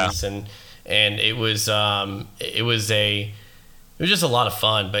reasons, and it was just a lot of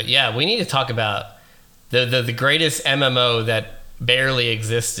fun. But yeah, we need to talk about the greatest MMO that barely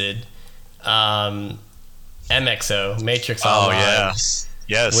existed, MXO, Matrix Online. Oh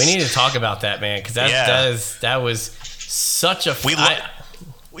yes. We need to talk about that, man, because that was such a.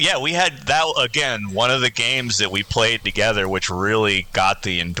 We had that again. One of the games that we played together, which really got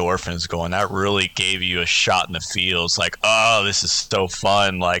the endorphins going. That really gave you a shot in the feels. Like, oh, this is so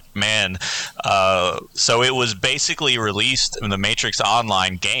fun. Like, man. So it was basically released. The Matrix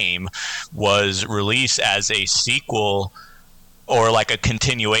Online game was released as a sequel, or like a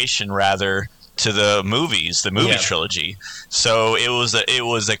continuation, rather, to the movie trilogy. So it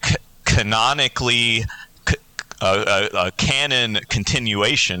was a canonically. A canon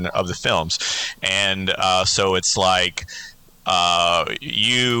continuation of the films, and so it's like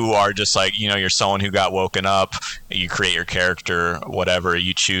you are just like, you're someone who got woken up, you create your character, whatever,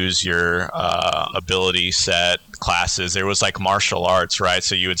 you choose your ability set, classes. There was like martial arts, right?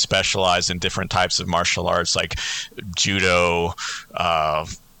 So you would specialize in different types of martial arts, like judo,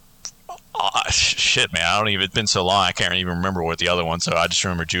 shit, man, it's been so long I can't even remember what the other ones. So I just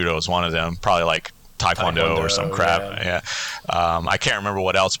remember judo is one of them, probably like Taekwondo or some crap. Yeah. I can't remember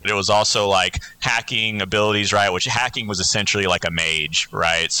what else, but it was also like hacking abilities, right? Which hacking was essentially like a mage,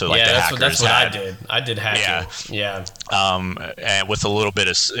 right? So like that's what I did. I did hacking. Yeah. And with a little bit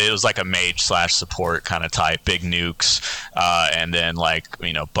of, it was like a mage / support kind of type, big nukes, and then like,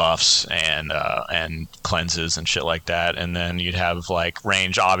 you know, buffs and cleanses and shit like that. And then you'd have like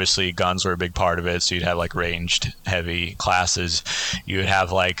range, obviously guns were a big part of it. So you'd have like ranged heavy classes. You would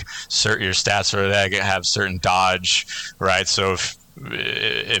have like your stats for that have certain dodge, right? So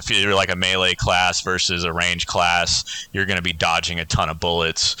if you're like a melee class versus a range class, you're going to be dodging a ton of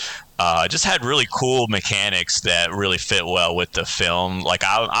bullets. Just had really cool mechanics that really fit well with the film. Like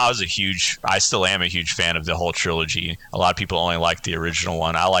I still am a huge fan of the whole trilogy. A lot of people only like the original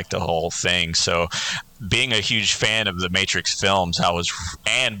one. I like the whole thing. So being a huge fan of the Matrix films,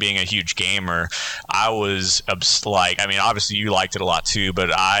 and being a huge gamer, I was obviously you liked it a lot too,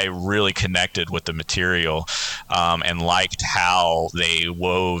 but I really connected with the material, and liked how they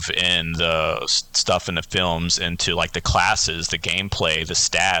wove in the stuff in the films into like the classes, the gameplay, the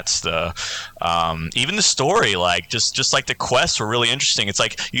stats, even the story. Like just like the quests were really interesting. It's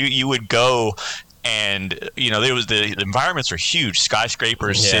like you would go. And you know, there was the environments were huge,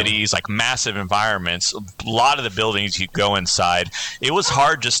 skyscrapers, cities, like massive environments. A lot of the buildings you go inside, it was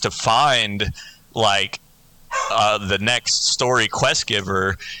hard just to find like the next story quest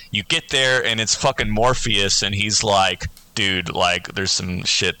giver. You get there and it's fucking Morpheus, and he's like, dude, like there's some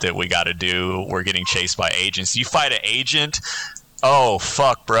shit that we got to do. We're getting chased by agents. You fight an agent. Oh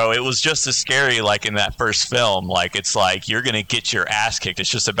fuck, bro, it was just as scary like in that first film. Like it's like you're gonna get your ass kicked. It's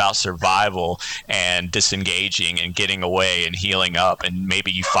just about survival and disengaging and getting away and healing up, and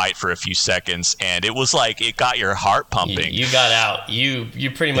maybe you fight for a few seconds, and it was like it got your heart pumping. You got out. You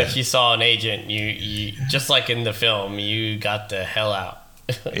pretty much you saw an agent. You just like in the film, you got the hell out.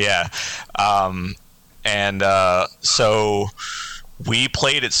 Yeah. So we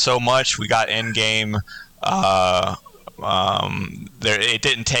played it so much, we got endgame. It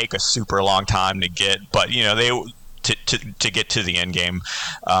didn't take a super long time to get, but you know, to get to the end game,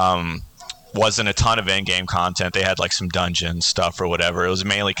 wasn't a ton of end game content. They had like some dungeon stuff or whatever. It was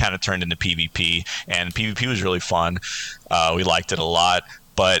mainly kind of turned into PvP, and PvP was really fun. We liked it a lot,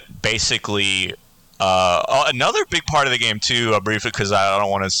 but basically another big part of the game too, briefly, because I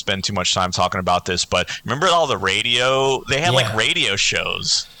don't want to spend too much time talking about this, but remember all the radio, they had like radio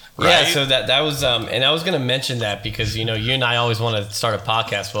shows. Right? Yeah, so that was, and I was going to mention that because, you know, you and I always want to start a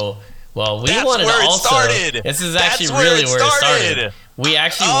podcast. Well, we wanted to also. Started. This is actually really where it started. We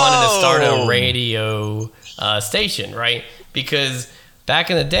actually wanted to start a radio station, right? Because back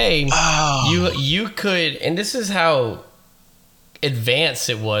in the day, you could, and this is how advanced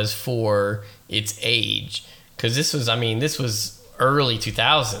it was for its age. Because this was early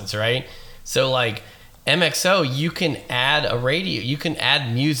 2000s, right? So like, MXO, you can add a radio, you can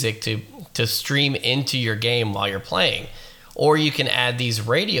add music to stream into your game while you're playing, or you can add these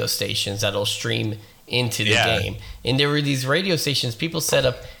radio stations that'll stream into the game. And there were these radio stations people set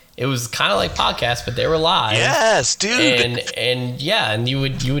up. It was kind of like podcasts, but they were live. Yes, dude. And you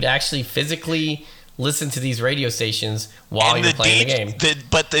would actually physically listen to these radio stations while you're playing the game.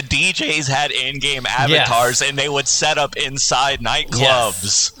 But the DJs had in-game avatars, and they would set up inside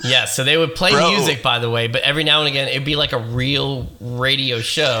nightclubs. Yes, so they would play music, by the way, but every now and again, it'd be like a real radio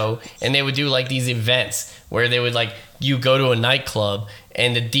show, and they would do like these events where they would like, you go to a nightclub,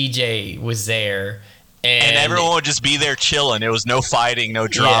 and the DJ was there, and everyone would just be there chilling. There was no fighting, no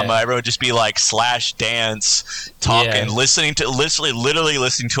drama. Everyone would just be like slash dance, talking, literally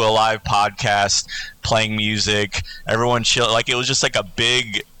listening to a live podcast, playing music. Everyone chill. Like it was just like a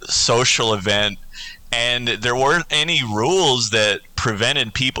big social event, and there weren't any rules that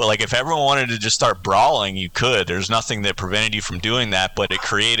prevented people. Like if everyone wanted to just start brawling, you could. There's nothing that prevented you from doing that, but it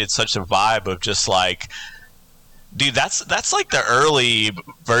created such a vibe of just like. Dude, that's like the early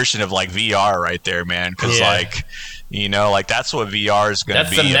version of like VR right there, man. Because like, you know, like that's what VR is going to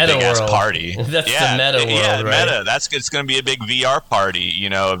be, a big ass party. That's the meta world, right? Meta. It's going to be a big VR party, you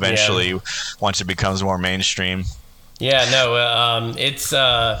know, eventually once it becomes more mainstream. Yeah, no, it's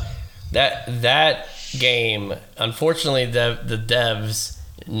that game. Unfortunately, the devs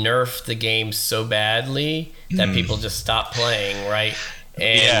nerfed the game so badly that people just stopped playing, right?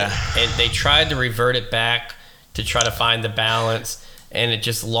 And they tried to revert it back to try to find the balance, and it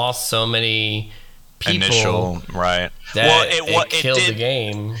just lost so many people. That it killed the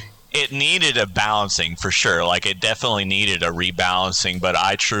game. It needed a balancing for sure. Like it definitely needed a rebalancing, but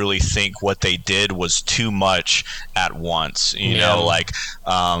I truly think what they did was too much at once. You know, like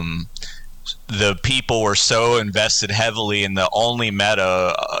the people were so invested heavily in the only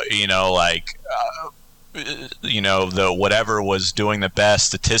meta, the whatever was doing the best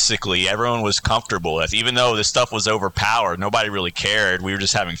statistically, everyone was comfortable with. Even though this stuff was overpowered, nobody really cared. We were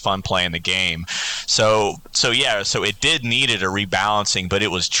just having fun playing the game. So it did needed a rebalancing, but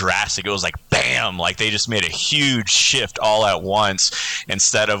it was drastic. It was like bam, like they just made a huge shift all at once,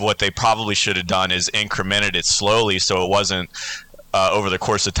 instead of what they probably should have done is incremented it slowly, so it wasn't over the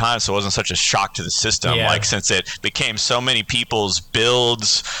course of time, so it wasn't such a shock to the system. Yeah. Like, since it became so many people's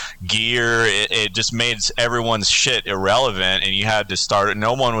builds, gear, it just made everyone's shit irrelevant, and you had to start.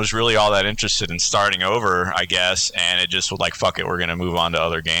 No one was really all that interested in starting over, I guess, and it just was like, fuck it, we're gonna move on to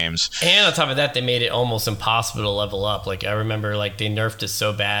other games. And on top of that, they made it almost impossible to level up. Like, I remember, like, they nerfed it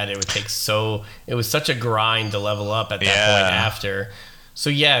so bad, it was such a grind to level up at that point after. So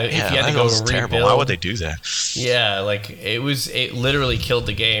if you had to go and rebuild, why would they do that? Yeah, like it literally killed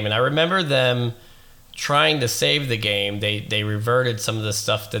the game. And I remember them trying to save the game. They reverted some of the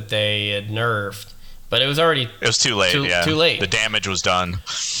stuff that they had nerfed, but it was too late. Too late. The damage was done.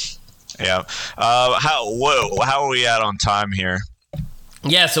 Yeah. How are we at on time here?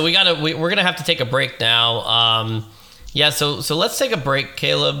 Yeah, so we're gonna have to take a break now. So let's take a break,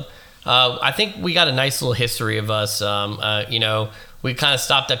 Caleb. I think we got a nice little history of us. We kind of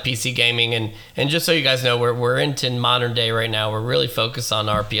stopped at PC gaming, and just so you guys know, we're into modern day right now. We're really focused on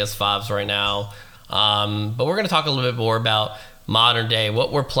our PS5s right now, but we're going to talk a little bit more about modern day,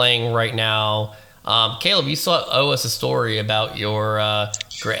 what we're playing right now. Caleb, you still owe us a story about your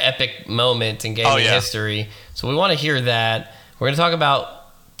epic moment in gaming history, so we want to hear that. We're going to talk about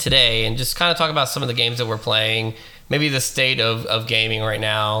today and just kind of talk about some of the games that we're playing, maybe the state of gaming right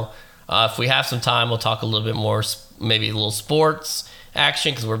now. If we have some time, we'll talk a little bit more, maybe a little sports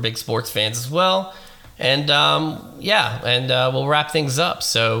action, because we're big sports fans as well. And we'll wrap things up.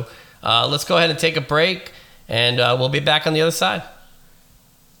 So let's go ahead and take a break, and we'll be back on the other side.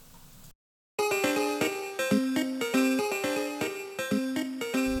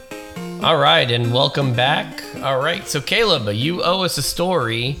 All right, and welcome back. All right, so Caleb, you owe us a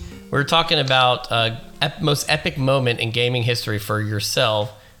story. We're talking about most epic moment in gaming history for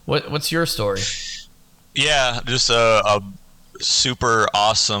yourself. What's your story? Yeah, just a super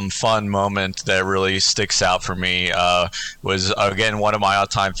awesome, fun moment that really sticks out for me was, again, one of my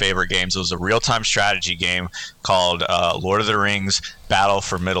all-time favorite games. It was a real-time strategy game called Lord of the Rings Battle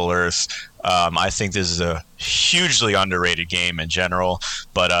for Middle-earth. I think this is a hugely underrated game in general,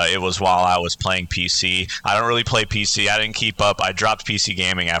 but it was while I was playing PC. I don't really play PC. I didn't keep up. I dropped PC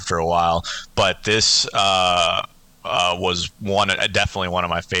gaming after a while, but this was definitely one of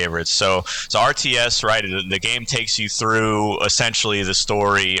my favorites. So RTS, right? The game takes you through essentially the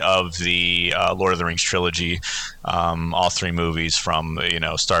story of the Lord of the Rings trilogy, all three movies, from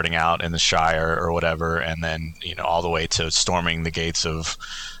starting out in the Shire or whatever, and then all the way to storming the gates of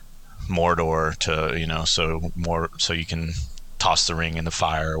Mordor to so you can toss the ring in the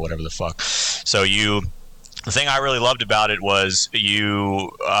fire or whatever the fuck. So the thing I really loved about it was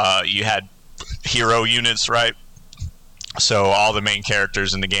you had hero units, right? So all the main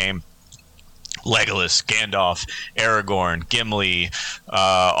characters in the game, Legolas, Gandalf, Aragorn, Gimli,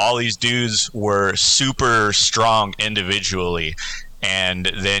 all these dudes were super strong individually. And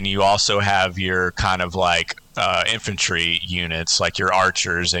then you also have your kind of like infantry units, like your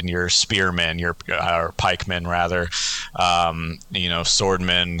archers and your spearmen, your pikemen rather,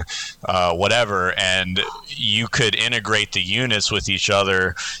 swordmen, whatever. And you could integrate the units with each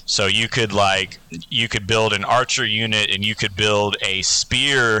other. So you could build an archer unit and you could build a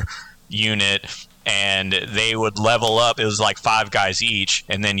spear unit, and they would level up. It was like 5 guys each,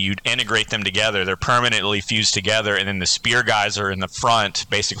 and then you'd integrate them together. They're permanently fused together, and then the spear guys are in the front,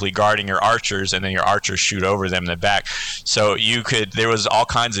 basically guarding your archers, and then your archers shoot over them in the back. So there was all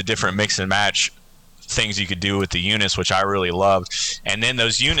kinds of different mix and match things you could do with the units, which I really loved. And then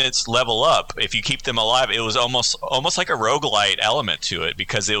those units level up if you keep them alive. It was almost like a roguelite element to it,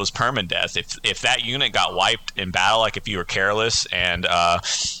 because it was permadeath. If that unit got wiped in battle, like if you were careless and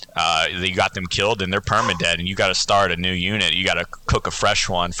you got them killed, then they're permadead, and you got to start a new unit. You got to cook a fresh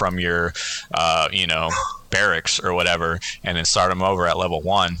one from your barracks or whatever, and then start them over at level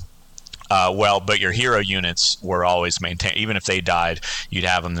 1. But your hero units were always maintained. Even if they died, you'd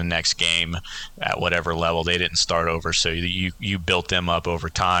have them the next game at whatever level. They didn't start over, so you built them up over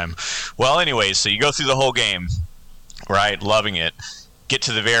time. Well, anyways, so you go through the whole game, right? Loving it. Get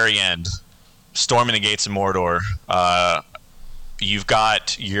to the very end, storming the gates of Mordor. you've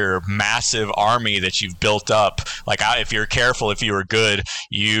got your massive army that you've built up. Like, if you're careful, if you were good,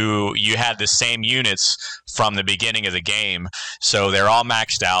 you had the same units from the beginning of the game. So they're all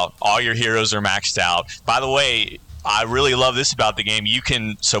maxed out. All your heroes are maxed out. By the way, I really love this about the game.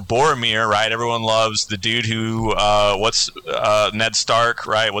 So Boromir, right? Everyone loves the dude who, Ned Stark,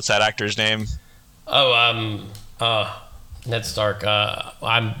 right? What's that actor's name? Ned Stark.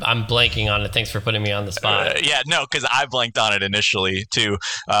 I'm blanking on it. Thanks for putting me on the spot. Because I blanked on it initially too.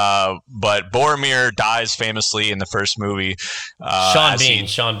 But Boromir dies famously in the first movie.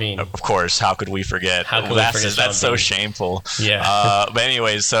 Sean Bean. Of course. How could we forget? That's so shameful. Yeah. But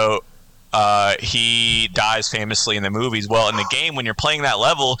anyways, so he dies famously in the movies. Well, in the game, when you're playing that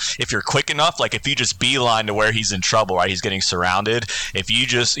level, if you're quick enough, like if you just beeline to where he's in trouble, right, he's getting surrounded.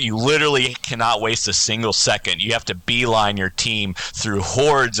 You literally cannot waste a single second. You have to beeline your team through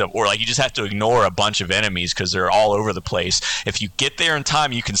hordes or you just have to ignore a bunch of enemies because they're all over the place. If you get there in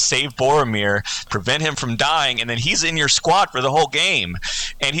time, you can save Boromir, prevent him from dying, and then he's in your squad for the whole game.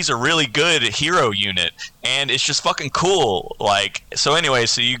 And he's a really good hero unit, and it's just fucking cool. So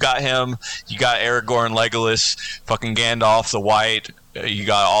you got him. You got Aragorn, Legolas, fucking Gandalf the White. You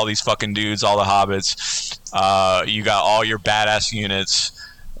got all these fucking dudes, all the hobbits. You got all your badass units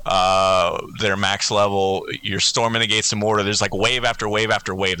that are max level. You're storming the gates of Mordor. There's like wave after wave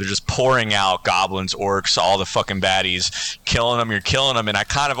after wave. They're just pouring out goblins, orcs, all the fucking baddies, killing them. You're killing them, and I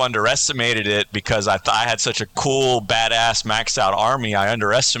kind of underestimated it because I thought I had such a cool, badass, maxed out army. I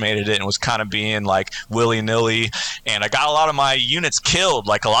underestimated it and was kind of being like willy-nilly, and I got a lot of my units killed.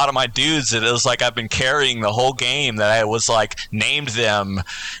 Like a lot of my dudes, it was like I've been carrying the whole game, that I was like named them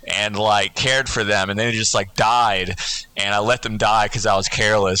and like cared for them, and they just like died, and I let them die because I was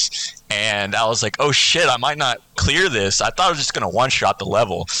careless. And I was like, oh shit, I might not clear this. I thought I was just going to one-shot the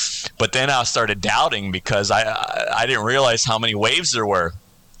level. But then I started doubting because I didn't realize how many waves there were.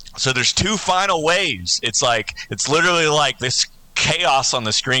 So there's 2 final waves. It's literally like this chaos on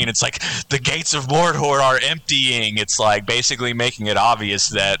the screen. It's like the gates of Mordor are emptying. It's like basically making it obvious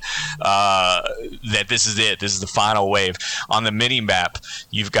that this is it. This is the final wave. On the mini map,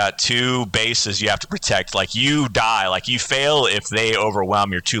 you've got 2 bases you have to protect. Like you die, like you fail if they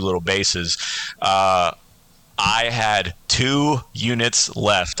overwhelm your 2 little bases. I had 2 units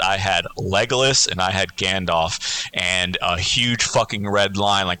left. I had Legolas and I had Gandalf, and a huge fucking red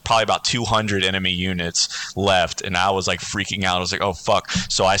line, like probably about 200 enemy units left, and I was like freaking out. I was like, oh fuck.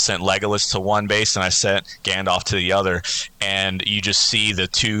 So I sent Legolas to one base and I sent Gandalf to the other, and you just see the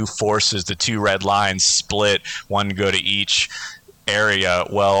 2 forces, the 2 red lines split, one go to each area.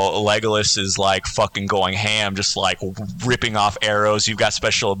 Well, Legolas is like fucking going ham, just like ripping off arrows. You've got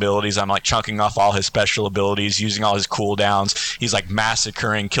special abilities. I'm like chunking off all his special abilities, using all his cooldowns. He's like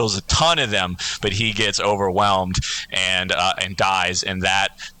massacring, kills a ton of them, but he gets overwhelmed and dies, and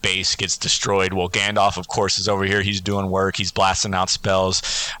that base gets destroyed. Well, Gandalf, of course, is over here. He's doing work. He's blasting out spells.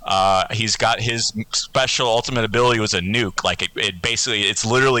 He's got his special ultimate ability was a nuke. Like it basically, it's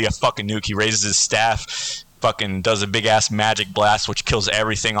literally a fucking nuke. He raises his staff, fucking does a big ass magic blast which kills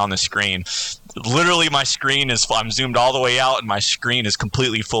everything on the screen. Literally my screen is, I'm zoomed all the way out and my screen is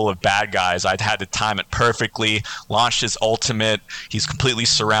completely full of bad guys. I'd had to time it perfectly. Launched his ultimate. He's completely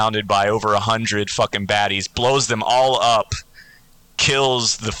surrounded by over 100 fucking baddies. Blows them all up.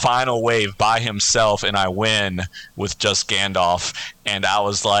 Kills the final wave by himself, and I win with just Gandalf. And I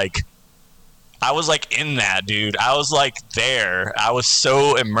was like in that, dude. I was like there. I was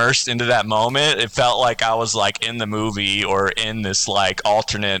so immersed into that moment. It felt like I was like in the movie or in this like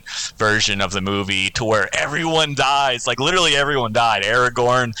alternate version of the movie to where everyone dies. Like literally everyone died.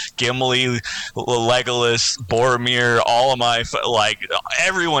 Aragorn, Gimli, Legolas, Boromir, all of my, like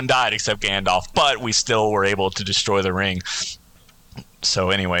everyone died except Gandalf, but we still were able to destroy the ring.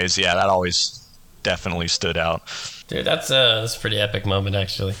 So anyways, yeah, that always definitely stood out. Dude, that's a pretty epic moment,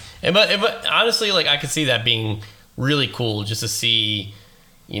 actually. But honestly, like I could see that being really cool, just to see,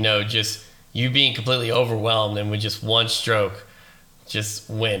 just you being completely overwhelmed and with just one stroke, just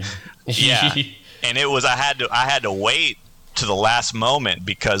win. Yeah, and it was I had to wait to the last moment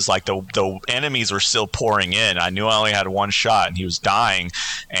because like the enemies were still pouring in. I knew I only had one shot and he was dying,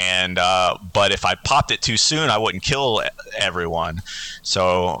 and but if I popped it too soon, I wouldn't kill everyone.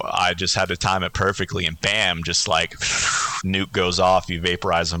 So I just had to time it perfectly, and bam, just like nuke goes off, you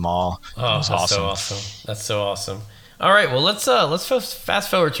vaporize them all. Oh, that's awesome. So awesome. That's so awesome. All right, well let's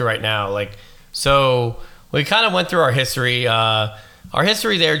fast forward to right now. Like, so we kind of went through our history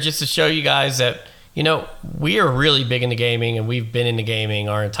there just to show you guys that we are really big into gaming, and we've been into gaming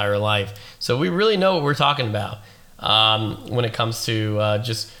our entire life. So we really know what we're talking about when it comes to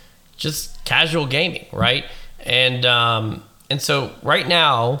just casual gaming, right? And And so right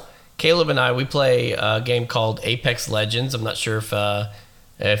now, Caleb and I, we play a game called Apex Legends. I'm not sure if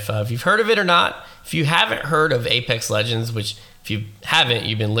you've heard of it or not. If you haven't heard of Apex Legends, which if you haven't,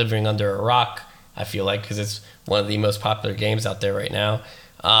 you've been living under a rock, I feel like, because it's one of the most popular games out there right now.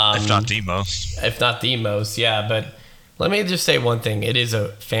 If not the most. If not the most, yeah. But let me just say one thing. It is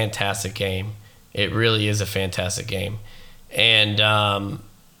a fantastic game. It really is a fantastic game. And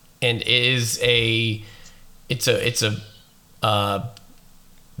it is it's a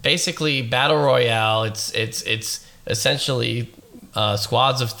basically battle royale. It's essentially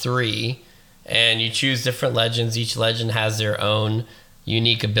squads of 3, and you choose different legends. Each legend has their own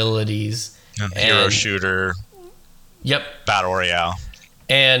unique abilities. Hero shooter. Yep. Battle royale.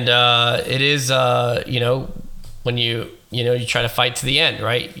 And it is when you try to fight to the end,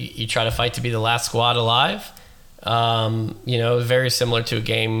 right? You try to fight to be the last squad alive. Very similar to a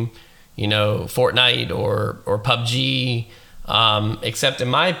game, Fortnite or PUBG. Except in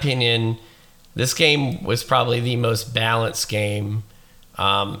my opinion, this game was probably the most balanced game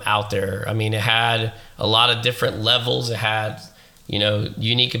out there. I mean, it had a lot of different levels. It had,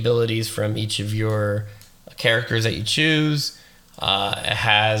 unique abilities from each of your characters that you choose. It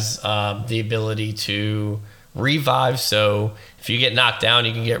has the ability to revive. So if you get knocked down,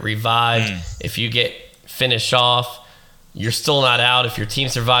 you can get revived. If you get finished off, you're still not out. If your team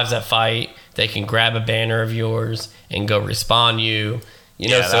survives that fight, they can grab a banner of yours and go respawn you.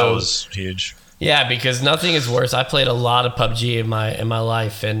 That was huge. Yeah, because nothing is worse. I played a lot of PUBG in my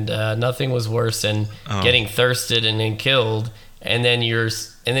life, and nothing was worse than getting thirsted and then killed, and then you're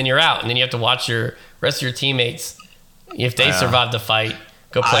out, and then you have to watch your rest of your teammates, if they survive the fight,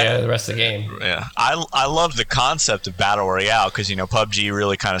 go play the rest of the game. Yeah, I love the concept of battle royale because PUBG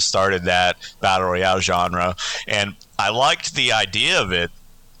really kind of started that battle royale genre, and I liked the idea of it.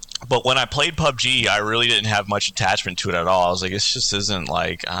 But when I played PUBG, I really didn't have much attachment to it at all. I was like, this just isn't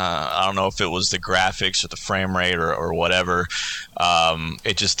like, I don't know if it was the graphics or the frame rate or whatever.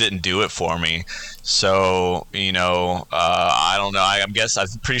 It just didn't do it for me. So, I don't know. I'm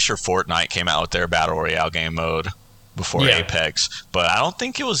pretty sure Fortnite came out with their Battle Royale game mode before Apex. But I don't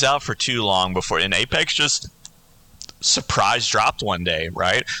think it was out for too long before. And Apex just surprise dropped one day,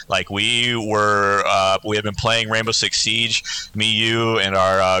 right? Like we had been playing Rainbow Six Siege, me, you, and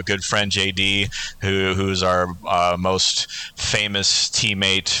our good friend JD, who's our most famous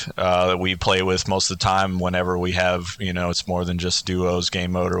teammate that we play with most of the time whenever we have, it's more than just duos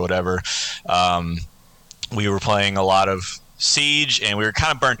game mode or whatever. We were playing a lot of Siege, and we were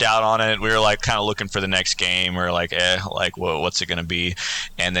kind of burnt out on it. We were like kind of looking for the next game. We were like, what's it going to be?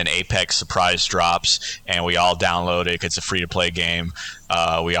 And then Apex surprise drops, and we all download it. It's a free-to-play game.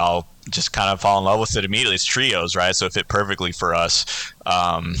 We all just kind of fall in love with it immediately. It's trios, right? So it fit perfectly for us.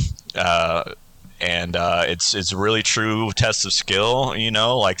 It's a really true test of skill,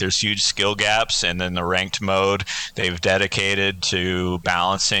 like there's huge skill gaps, and then the ranked mode they've dedicated to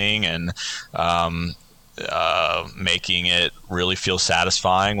balancing and making it really feel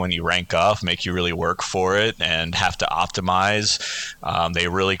satisfying when you rank up, make you really work for it and have to optimize. They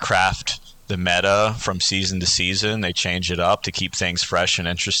really craft the meta from season to season. They change it up to keep things fresh and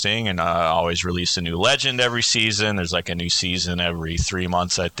interesting, and always release a new legend every season. There's like a new season every 3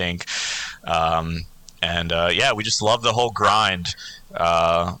 months, I think. We just love the whole grind.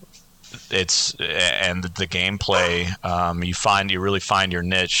 And the gameplay, you really find your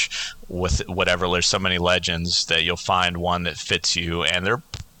niche with whatever. There's so many legends that you'll find one that fits you, and they're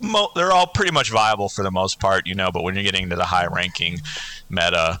all pretty much viable for the most part, but when you're getting to the high ranking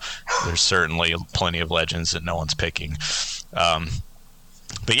meta, there's certainly plenty of legends that no one's picking.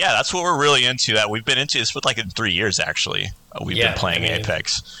 But yeah, that's what we're really into. That we've been into this for like in 3 years actually. We've been playing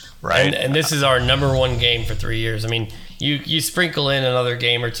Apex, right? And this is our number one game for 3 years. I mean, you sprinkle in another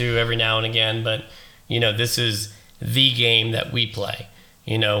game or two every now and again, but this is the game that we play.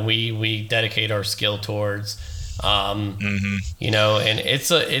 We dedicate our skill towards. And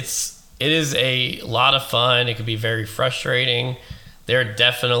it is a lot of fun. It can be very frustrating. There are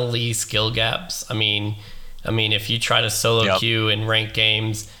definitely skill gaps. I mean, if you try to solo queue in ranked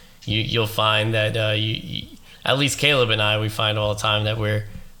games, you'll find that at least Caleb and I, we find all the time that we're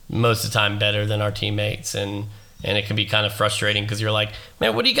most of the time better than our teammates, and it can be kind of frustrating because you're like,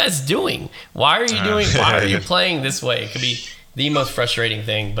 man, what are you guys doing? Why are you playing this way? It could be the most frustrating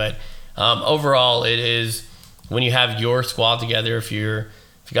thing. But overall, it is, when you have your squad together, if you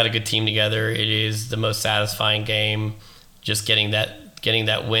got a good team together, it is the most satisfying game. Just getting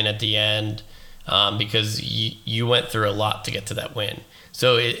that win at the end, because you went through a lot to get to that win.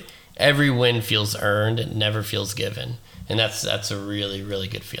 So every win feels earned. It never feels given, and that's a really, really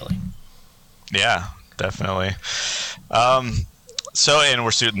good feeling. Yeah, Definitely. And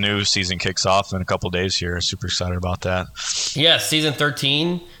the new season kicks off in a couple days here. Super excited about that. Yeah, season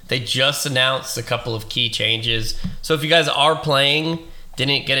 13, they just announced a couple of key changes. So if you guys are playing,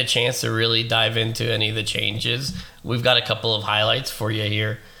 didn't get a chance to really dive into any of the changes, we've got a couple of highlights for you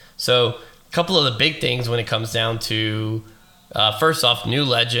here. So a couple of the big things when it comes down to, first off, new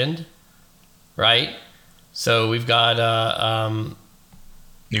legend, right? So we've got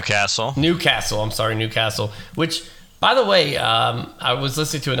Newcastle, which, by the way, I was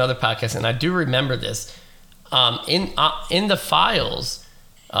listening to another podcast, and I do remember this. In the files,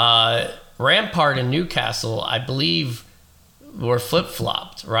 Rampart and Newcastle, I believe, were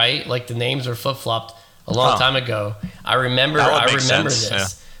flip-flopped, right? Like the names were flip-flopped a long time ago. I remember this. Yeah.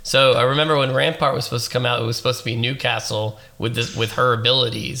 So I remember when Rampart was supposed to come out, it was supposed to be Newcastle with her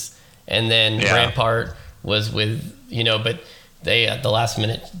abilities, and then Rampart was with, but they at the last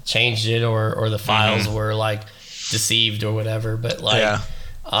minute changed it, or the files were like deceived or whatever. But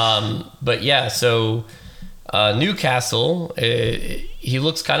so Newcastle, he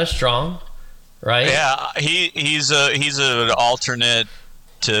looks kind of strong, right? Yeah, he's an alternate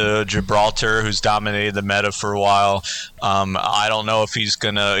to Gibraltar, who's dominated the meta for a while. I don't know if he's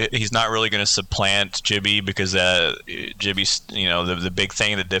not really gonna supplant Gibby, because Gibby's, the big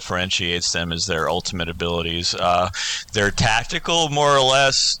thing that differentiates them is their ultimate abilities. Their tactical, more or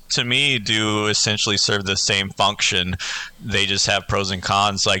less, to me, do essentially serve the same function. They just have pros and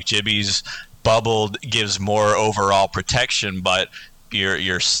cons. Like Gibby's bubble gives more overall protection, but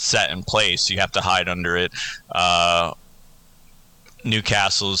you're set in place. You have to hide under it.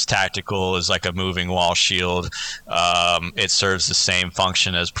 Newcastle's tactical is like a moving wall shield. It serves the same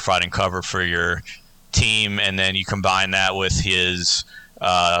function as providing cover for your team, and then you combine that with his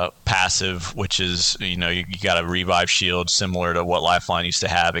passive, which is, you got a revive shield similar to what Lifeline used to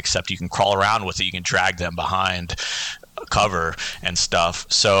have, except you can crawl around with it. You can drag them behind cover and stuff.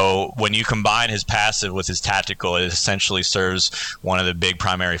 So when you combine his passive with his tactical, it essentially serves one of the big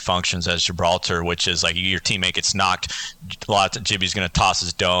primary functions as Gibraltar, which is like your teammate gets knocked, Gibby's going to toss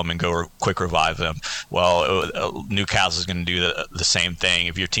his dome and go quick revive them. Well, Newcastle's going to do the same thing.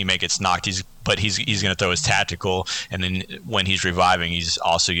 If your teammate gets knocked, he's going to throw his tactical, and then when he's reviving, he's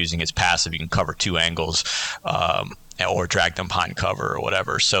also using his passive. You can cover two angles, or drag them behind cover or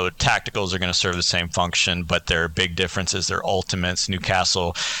whatever. So tacticals are going to serve the same function, but their big difference is their ultimates.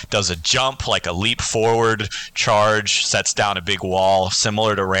 Newcastle does a jump, like a leap forward charge, sets down a big wall,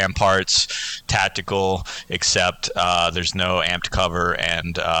 similar to Rampart's tactical, except there's no amped cover,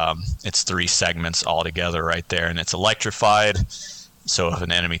 and it's 3 segments all together right there, and it's electrified. So if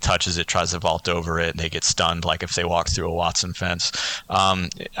an enemy touches it, tries to vault over it, they get stunned, like if they walk through a Watson fence.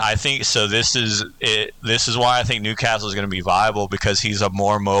 I think so. This is why I think Newcastle is going to be viable, because he's a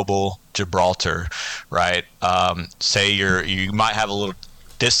more mobile Gibraltar, right? Say you might have a little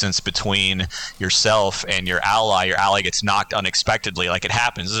distance between yourself and your ally gets knocked unexpectedly. Like, it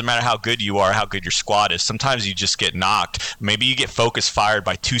happens. It doesn't matter how good you are, how good your squad is. Sometimes you just get knocked. Maybe you get focus fired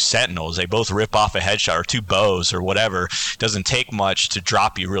by 2 sentinels. They both rip off a headshot, or 2 bows or whatever. It doesn't take much to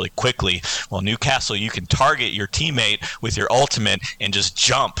drop you really quickly. Well, Newcastle, you can target your teammate with your ultimate and just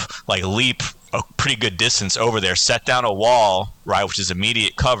jump, like leap a pretty good distance over there, set down a wall, right, which is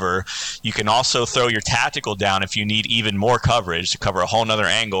immediate cover. You can also throw your tactical down if you need even more coverage to cover a whole nother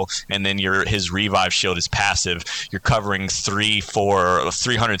angle, and then his revive shield is passive. You're covering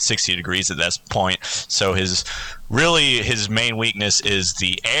 360 degrees at this point. So his main weakness is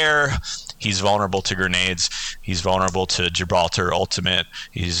the air. He's vulnerable to grenades. He's vulnerable to Gibraltar ultimate.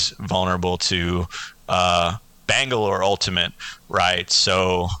 He's vulnerable to Bangalore ultimate, right?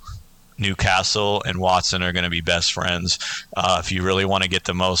 So Newcastle and Watson are going to be best friends. If you really want to get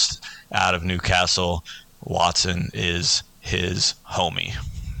the most out of Newcastle, Watson is his homie.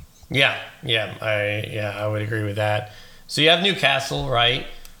 Yeah, I would agree with that. So you have Newcastle, right?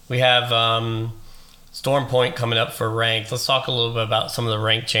 We have Stormpoint coming up for ranked. Let's talk a little bit about some of the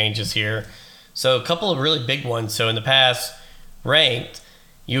rank changes here. So a couple of really big ones. So in the past, ranked,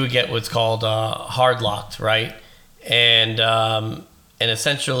 you would get what's called hard locked, right? And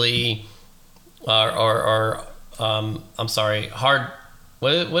essentially, hard.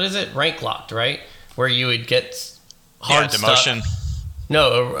 What is it? Rank locked, right? Where you would get hard demotion. Stuck.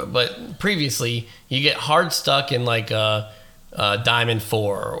 No, but previously you get hard stuck in like a Diamond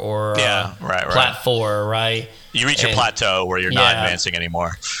 4 or Plat 4, right? You reach your plateau where you're not advancing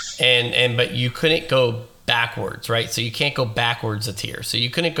anymore. But you couldn't go backwards, right? So you can't go backwards a tier. So you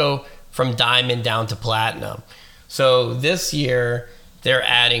couldn't go from Diamond down to Platinum. So this year they're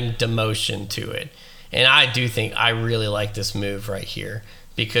adding demotion to it. And I do think I really like this move right here,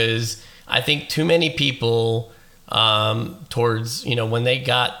 because I think too many people towards, when they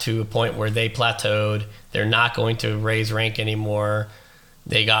got to a point where they plateaued, they're not going to raise rank anymore.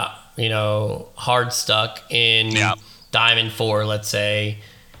 They got, hard stuck in Diamond 4, let's say.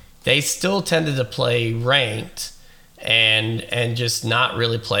 They still tended to play ranked and just not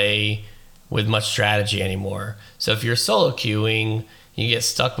really play with much strategy anymore. So if you're solo queuing, you get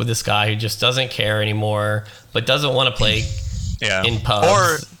stuck with this guy who just doesn't care anymore, but doesn't want to play in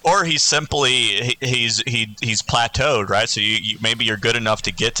pubs. Or he's simply he's plateaued, right? So you maybe you're good enough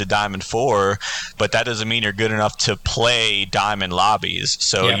to get to Diamond 4, but that doesn't mean you're good enough to play Diamond lobbies.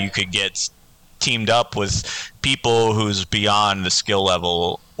 So you could get teamed up with people who's beyond the skill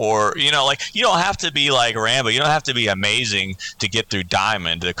level. Or, you don't have to be like Rambo. You don't have to be amazing to get through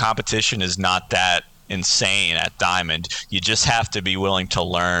Diamond. The competition is not that insane at Diamond. You just have to be willing to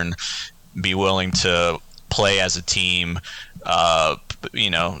learn, be willing to play as a team,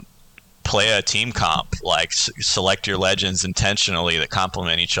 play a team comp, like select your legends intentionally that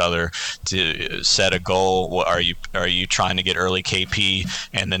complement each other to set a goal. Are you trying to get early KP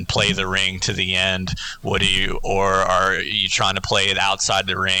and then play the ring to the end? Or are you trying to play it outside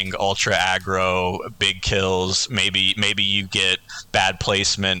the ring, ultra aggro, big kills? Maybe you get bad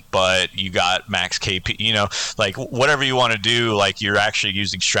placement, but you got max KP. Like whatever you want to do, like you're actually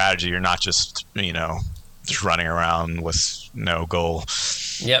using strategy. You're not just just running around with no goal.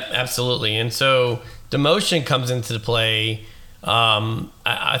 Yep, absolutely. And so demotion comes into play.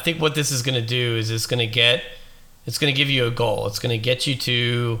 I think what this is going to do is it's going to give you a goal. It's going to get you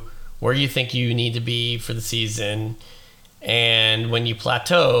to where you think you need to be for the season. And when you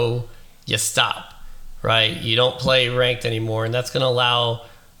plateau, you stop, right? You don't play ranked anymore. And that's going to allow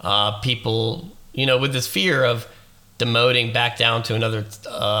people, with this fear of demoting back down to another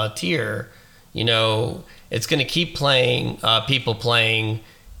tier, it's going to keep people playing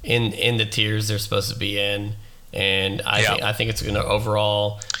in the tiers they're supposed to be in, and I think it's going to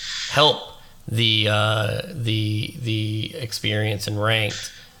overall help the experience in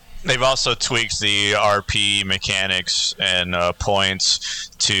ranked. They've also tweaked the RP mechanics and points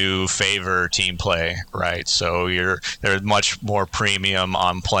to favor team play, right? So there's much more premium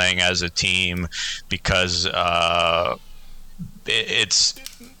on playing as a team because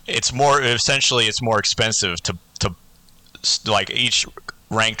it's more expensive to like each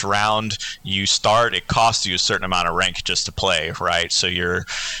ranked round you start, it costs you a certain amount of rank just to play, right? So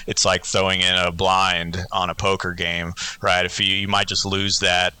it's like throwing in a blind on a poker game, right? If you might just lose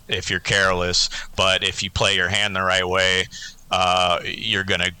that if you're careless, but if you play your hand the right way, you're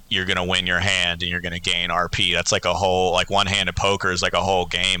gonna win your hand and you're gonna gain RP. That's like a whole, like one-handed poker is like a whole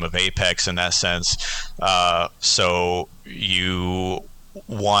game of Apex in that sense. So you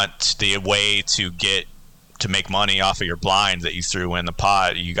want the way to make money off of your blind that you threw in the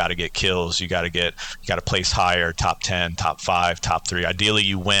pot. You got to get kills. You got to place higher, top 10, top 5, top 3. Ideally,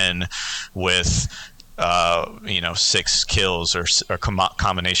 you win with 6 kills or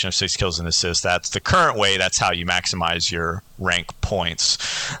combination of 6 kills and assists. That's the current way. That's how you maximize your rank points.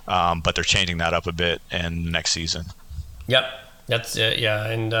 But they're changing that up a bit in the next season. Yep, that's it. Yeah,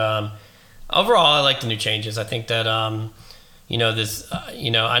 and overall, I like the new changes. I think that I know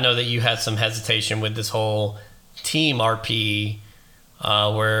that you had some hesitation with this whole team RP,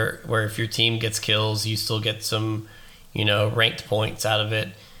 where if your team gets kills, you still get some, ranked points out of it.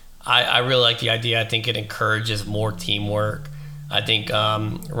 I really like the idea. I think it encourages more teamwork. I think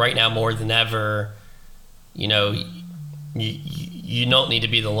right now more than ever, you don't need to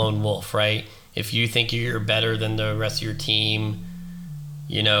be the lone wolf, right? If you think you're better than the rest of your team,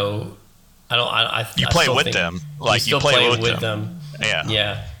 you play with them. Like you play with them.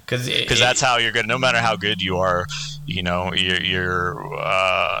 Yeah. Because that's how you're good. No matter how good you are, it's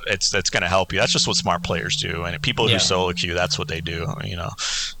going to help you. That's just what smart players do. And people who solo queue, that's what they do.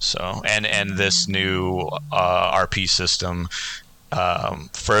 So and this new RP system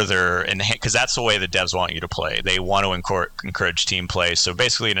further, because that's the way the devs want you to play. They want to encourage team play. So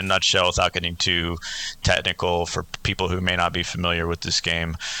basically, in a nutshell, without getting too technical for people who may not be familiar with this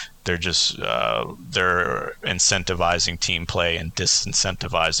game, they're just they're incentivizing team play and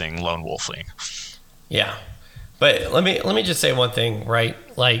disincentivizing lone wolfing. Yeah, but let me just say one thing, right?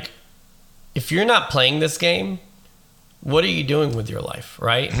 Like, if you're not playing this game, what are you doing with your life,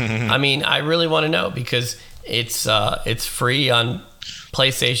 right? I mean, I really want to know, because it's free on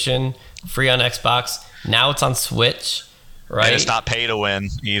PlayStation, free on Xbox. Now it's on Switch, right? And it's not pay to win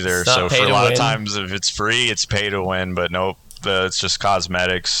either. So for a lot of times, if it's free, it's pay to win. But nope, it's just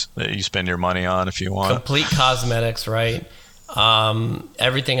cosmetics that you spend your money on if you want. Complete cosmetics, right?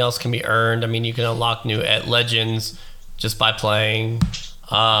 Everything else can be earned. I mean, you can unlock new legends just by playing.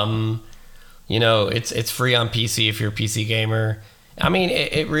 It's free on PC if you're a PC gamer. I mean,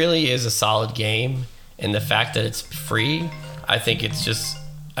 it really is a solid game, and the fact that it's free, I just think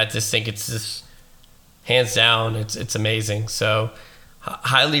it's just hands down, it's amazing. So,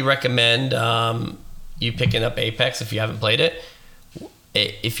 highly recommend you picking up Apex if you haven't played it.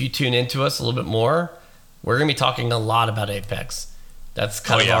 If you tune into us a little bit more, we're gonna be talking a lot about Apex. That's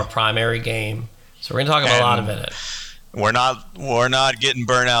kind of our primary game, so we're gonna talk about a lot of it. We're not getting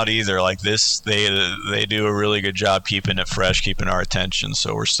burnt out either. Like this, they do a really good job keeping it fresh, keeping our attention.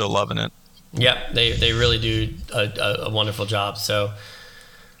 So we're still loving it. Yep, they really do a wonderful job. So,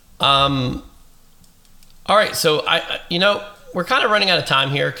 all right. So we're kind of running out of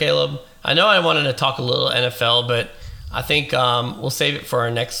time here, Caleb. I know I wanted to talk a little NFL, but I think we'll save it for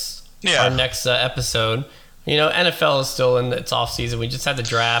our next episode. NFL is still in its off season. We just had the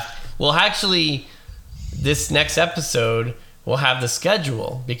draft. We'll actually. This next episode, we'll have the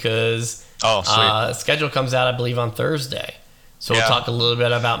schedule because schedule comes out, I believe, on Thursday. So we'll talk a little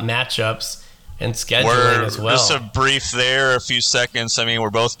bit about matchups and scheduling as well. Just a brief there, a few seconds. I mean, we're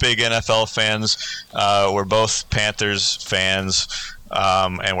both big NFL fans. We're both Panthers fans.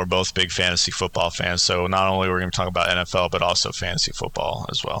 And we're both big fantasy football fans. So not only we're going to talk about NFL, but also fantasy football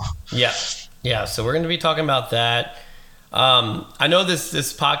as well. Yeah. So we're going to be talking about that. I know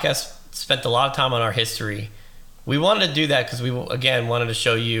this podcast spent a lot of time on our history. We wanted to do that because we, again, wanted to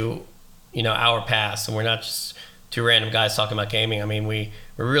show you, our past, and we're not just two random guys talking about gaming. I mean, we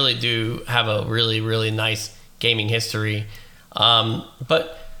really do have a really, really nice gaming history.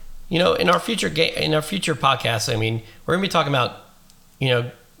 But in our future podcasts, I mean, we're gonna be talking about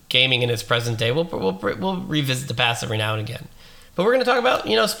gaming in its present day. We'll revisit the past every now and again. But we're gonna talk about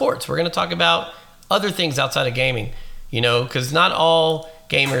sports. We're gonna talk about other things outside of gaming. Because not all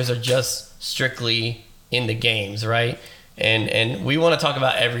gamers are just strictly in the games, right? And we want to talk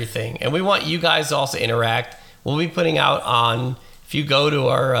about everything, and we want you guys to also interact. We'll be putting out if you go to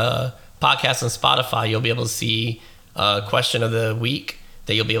our podcast on Spotify, you'll be able to see a question of the week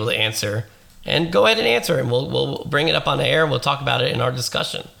that you'll be able to answer, and go ahead and answer, and we'll bring it up on the air, and we'll talk about it in our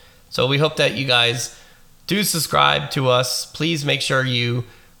discussion. So we hope that you guys do subscribe to us. Please make sure you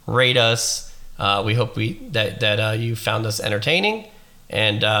rate us. We hope that you found us entertaining,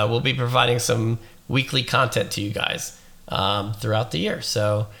 and we'll be providing some weekly content to you guys throughout the year.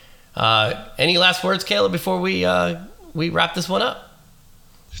 So, any last words, Caleb, before we wrap this one up?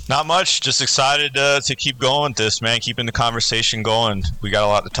 Not much. Just excited to keep going with this, man. Keeping the conversation going. We got a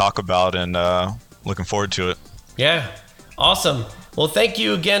lot to talk about, and looking forward to it. Yeah, awesome. Well, thank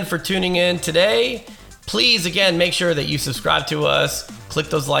you again for tuning in today. Please, again, make sure that you subscribe to us. Click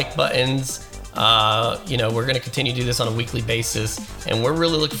those like buttons. We're going to continue to do this on a weekly basis, and we're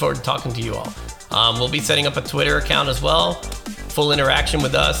really looking forward to talking to you all. We'll be setting up a Twitter account as well, full interaction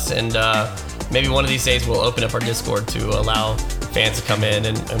with us, and maybe one of these days we'll open up our Discord to allow fans to come in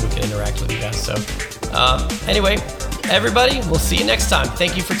and we can interact with you guys. So anyway, everybody, we'll see you next time.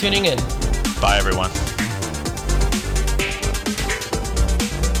 Thank you for tuning in. Bye, everyone.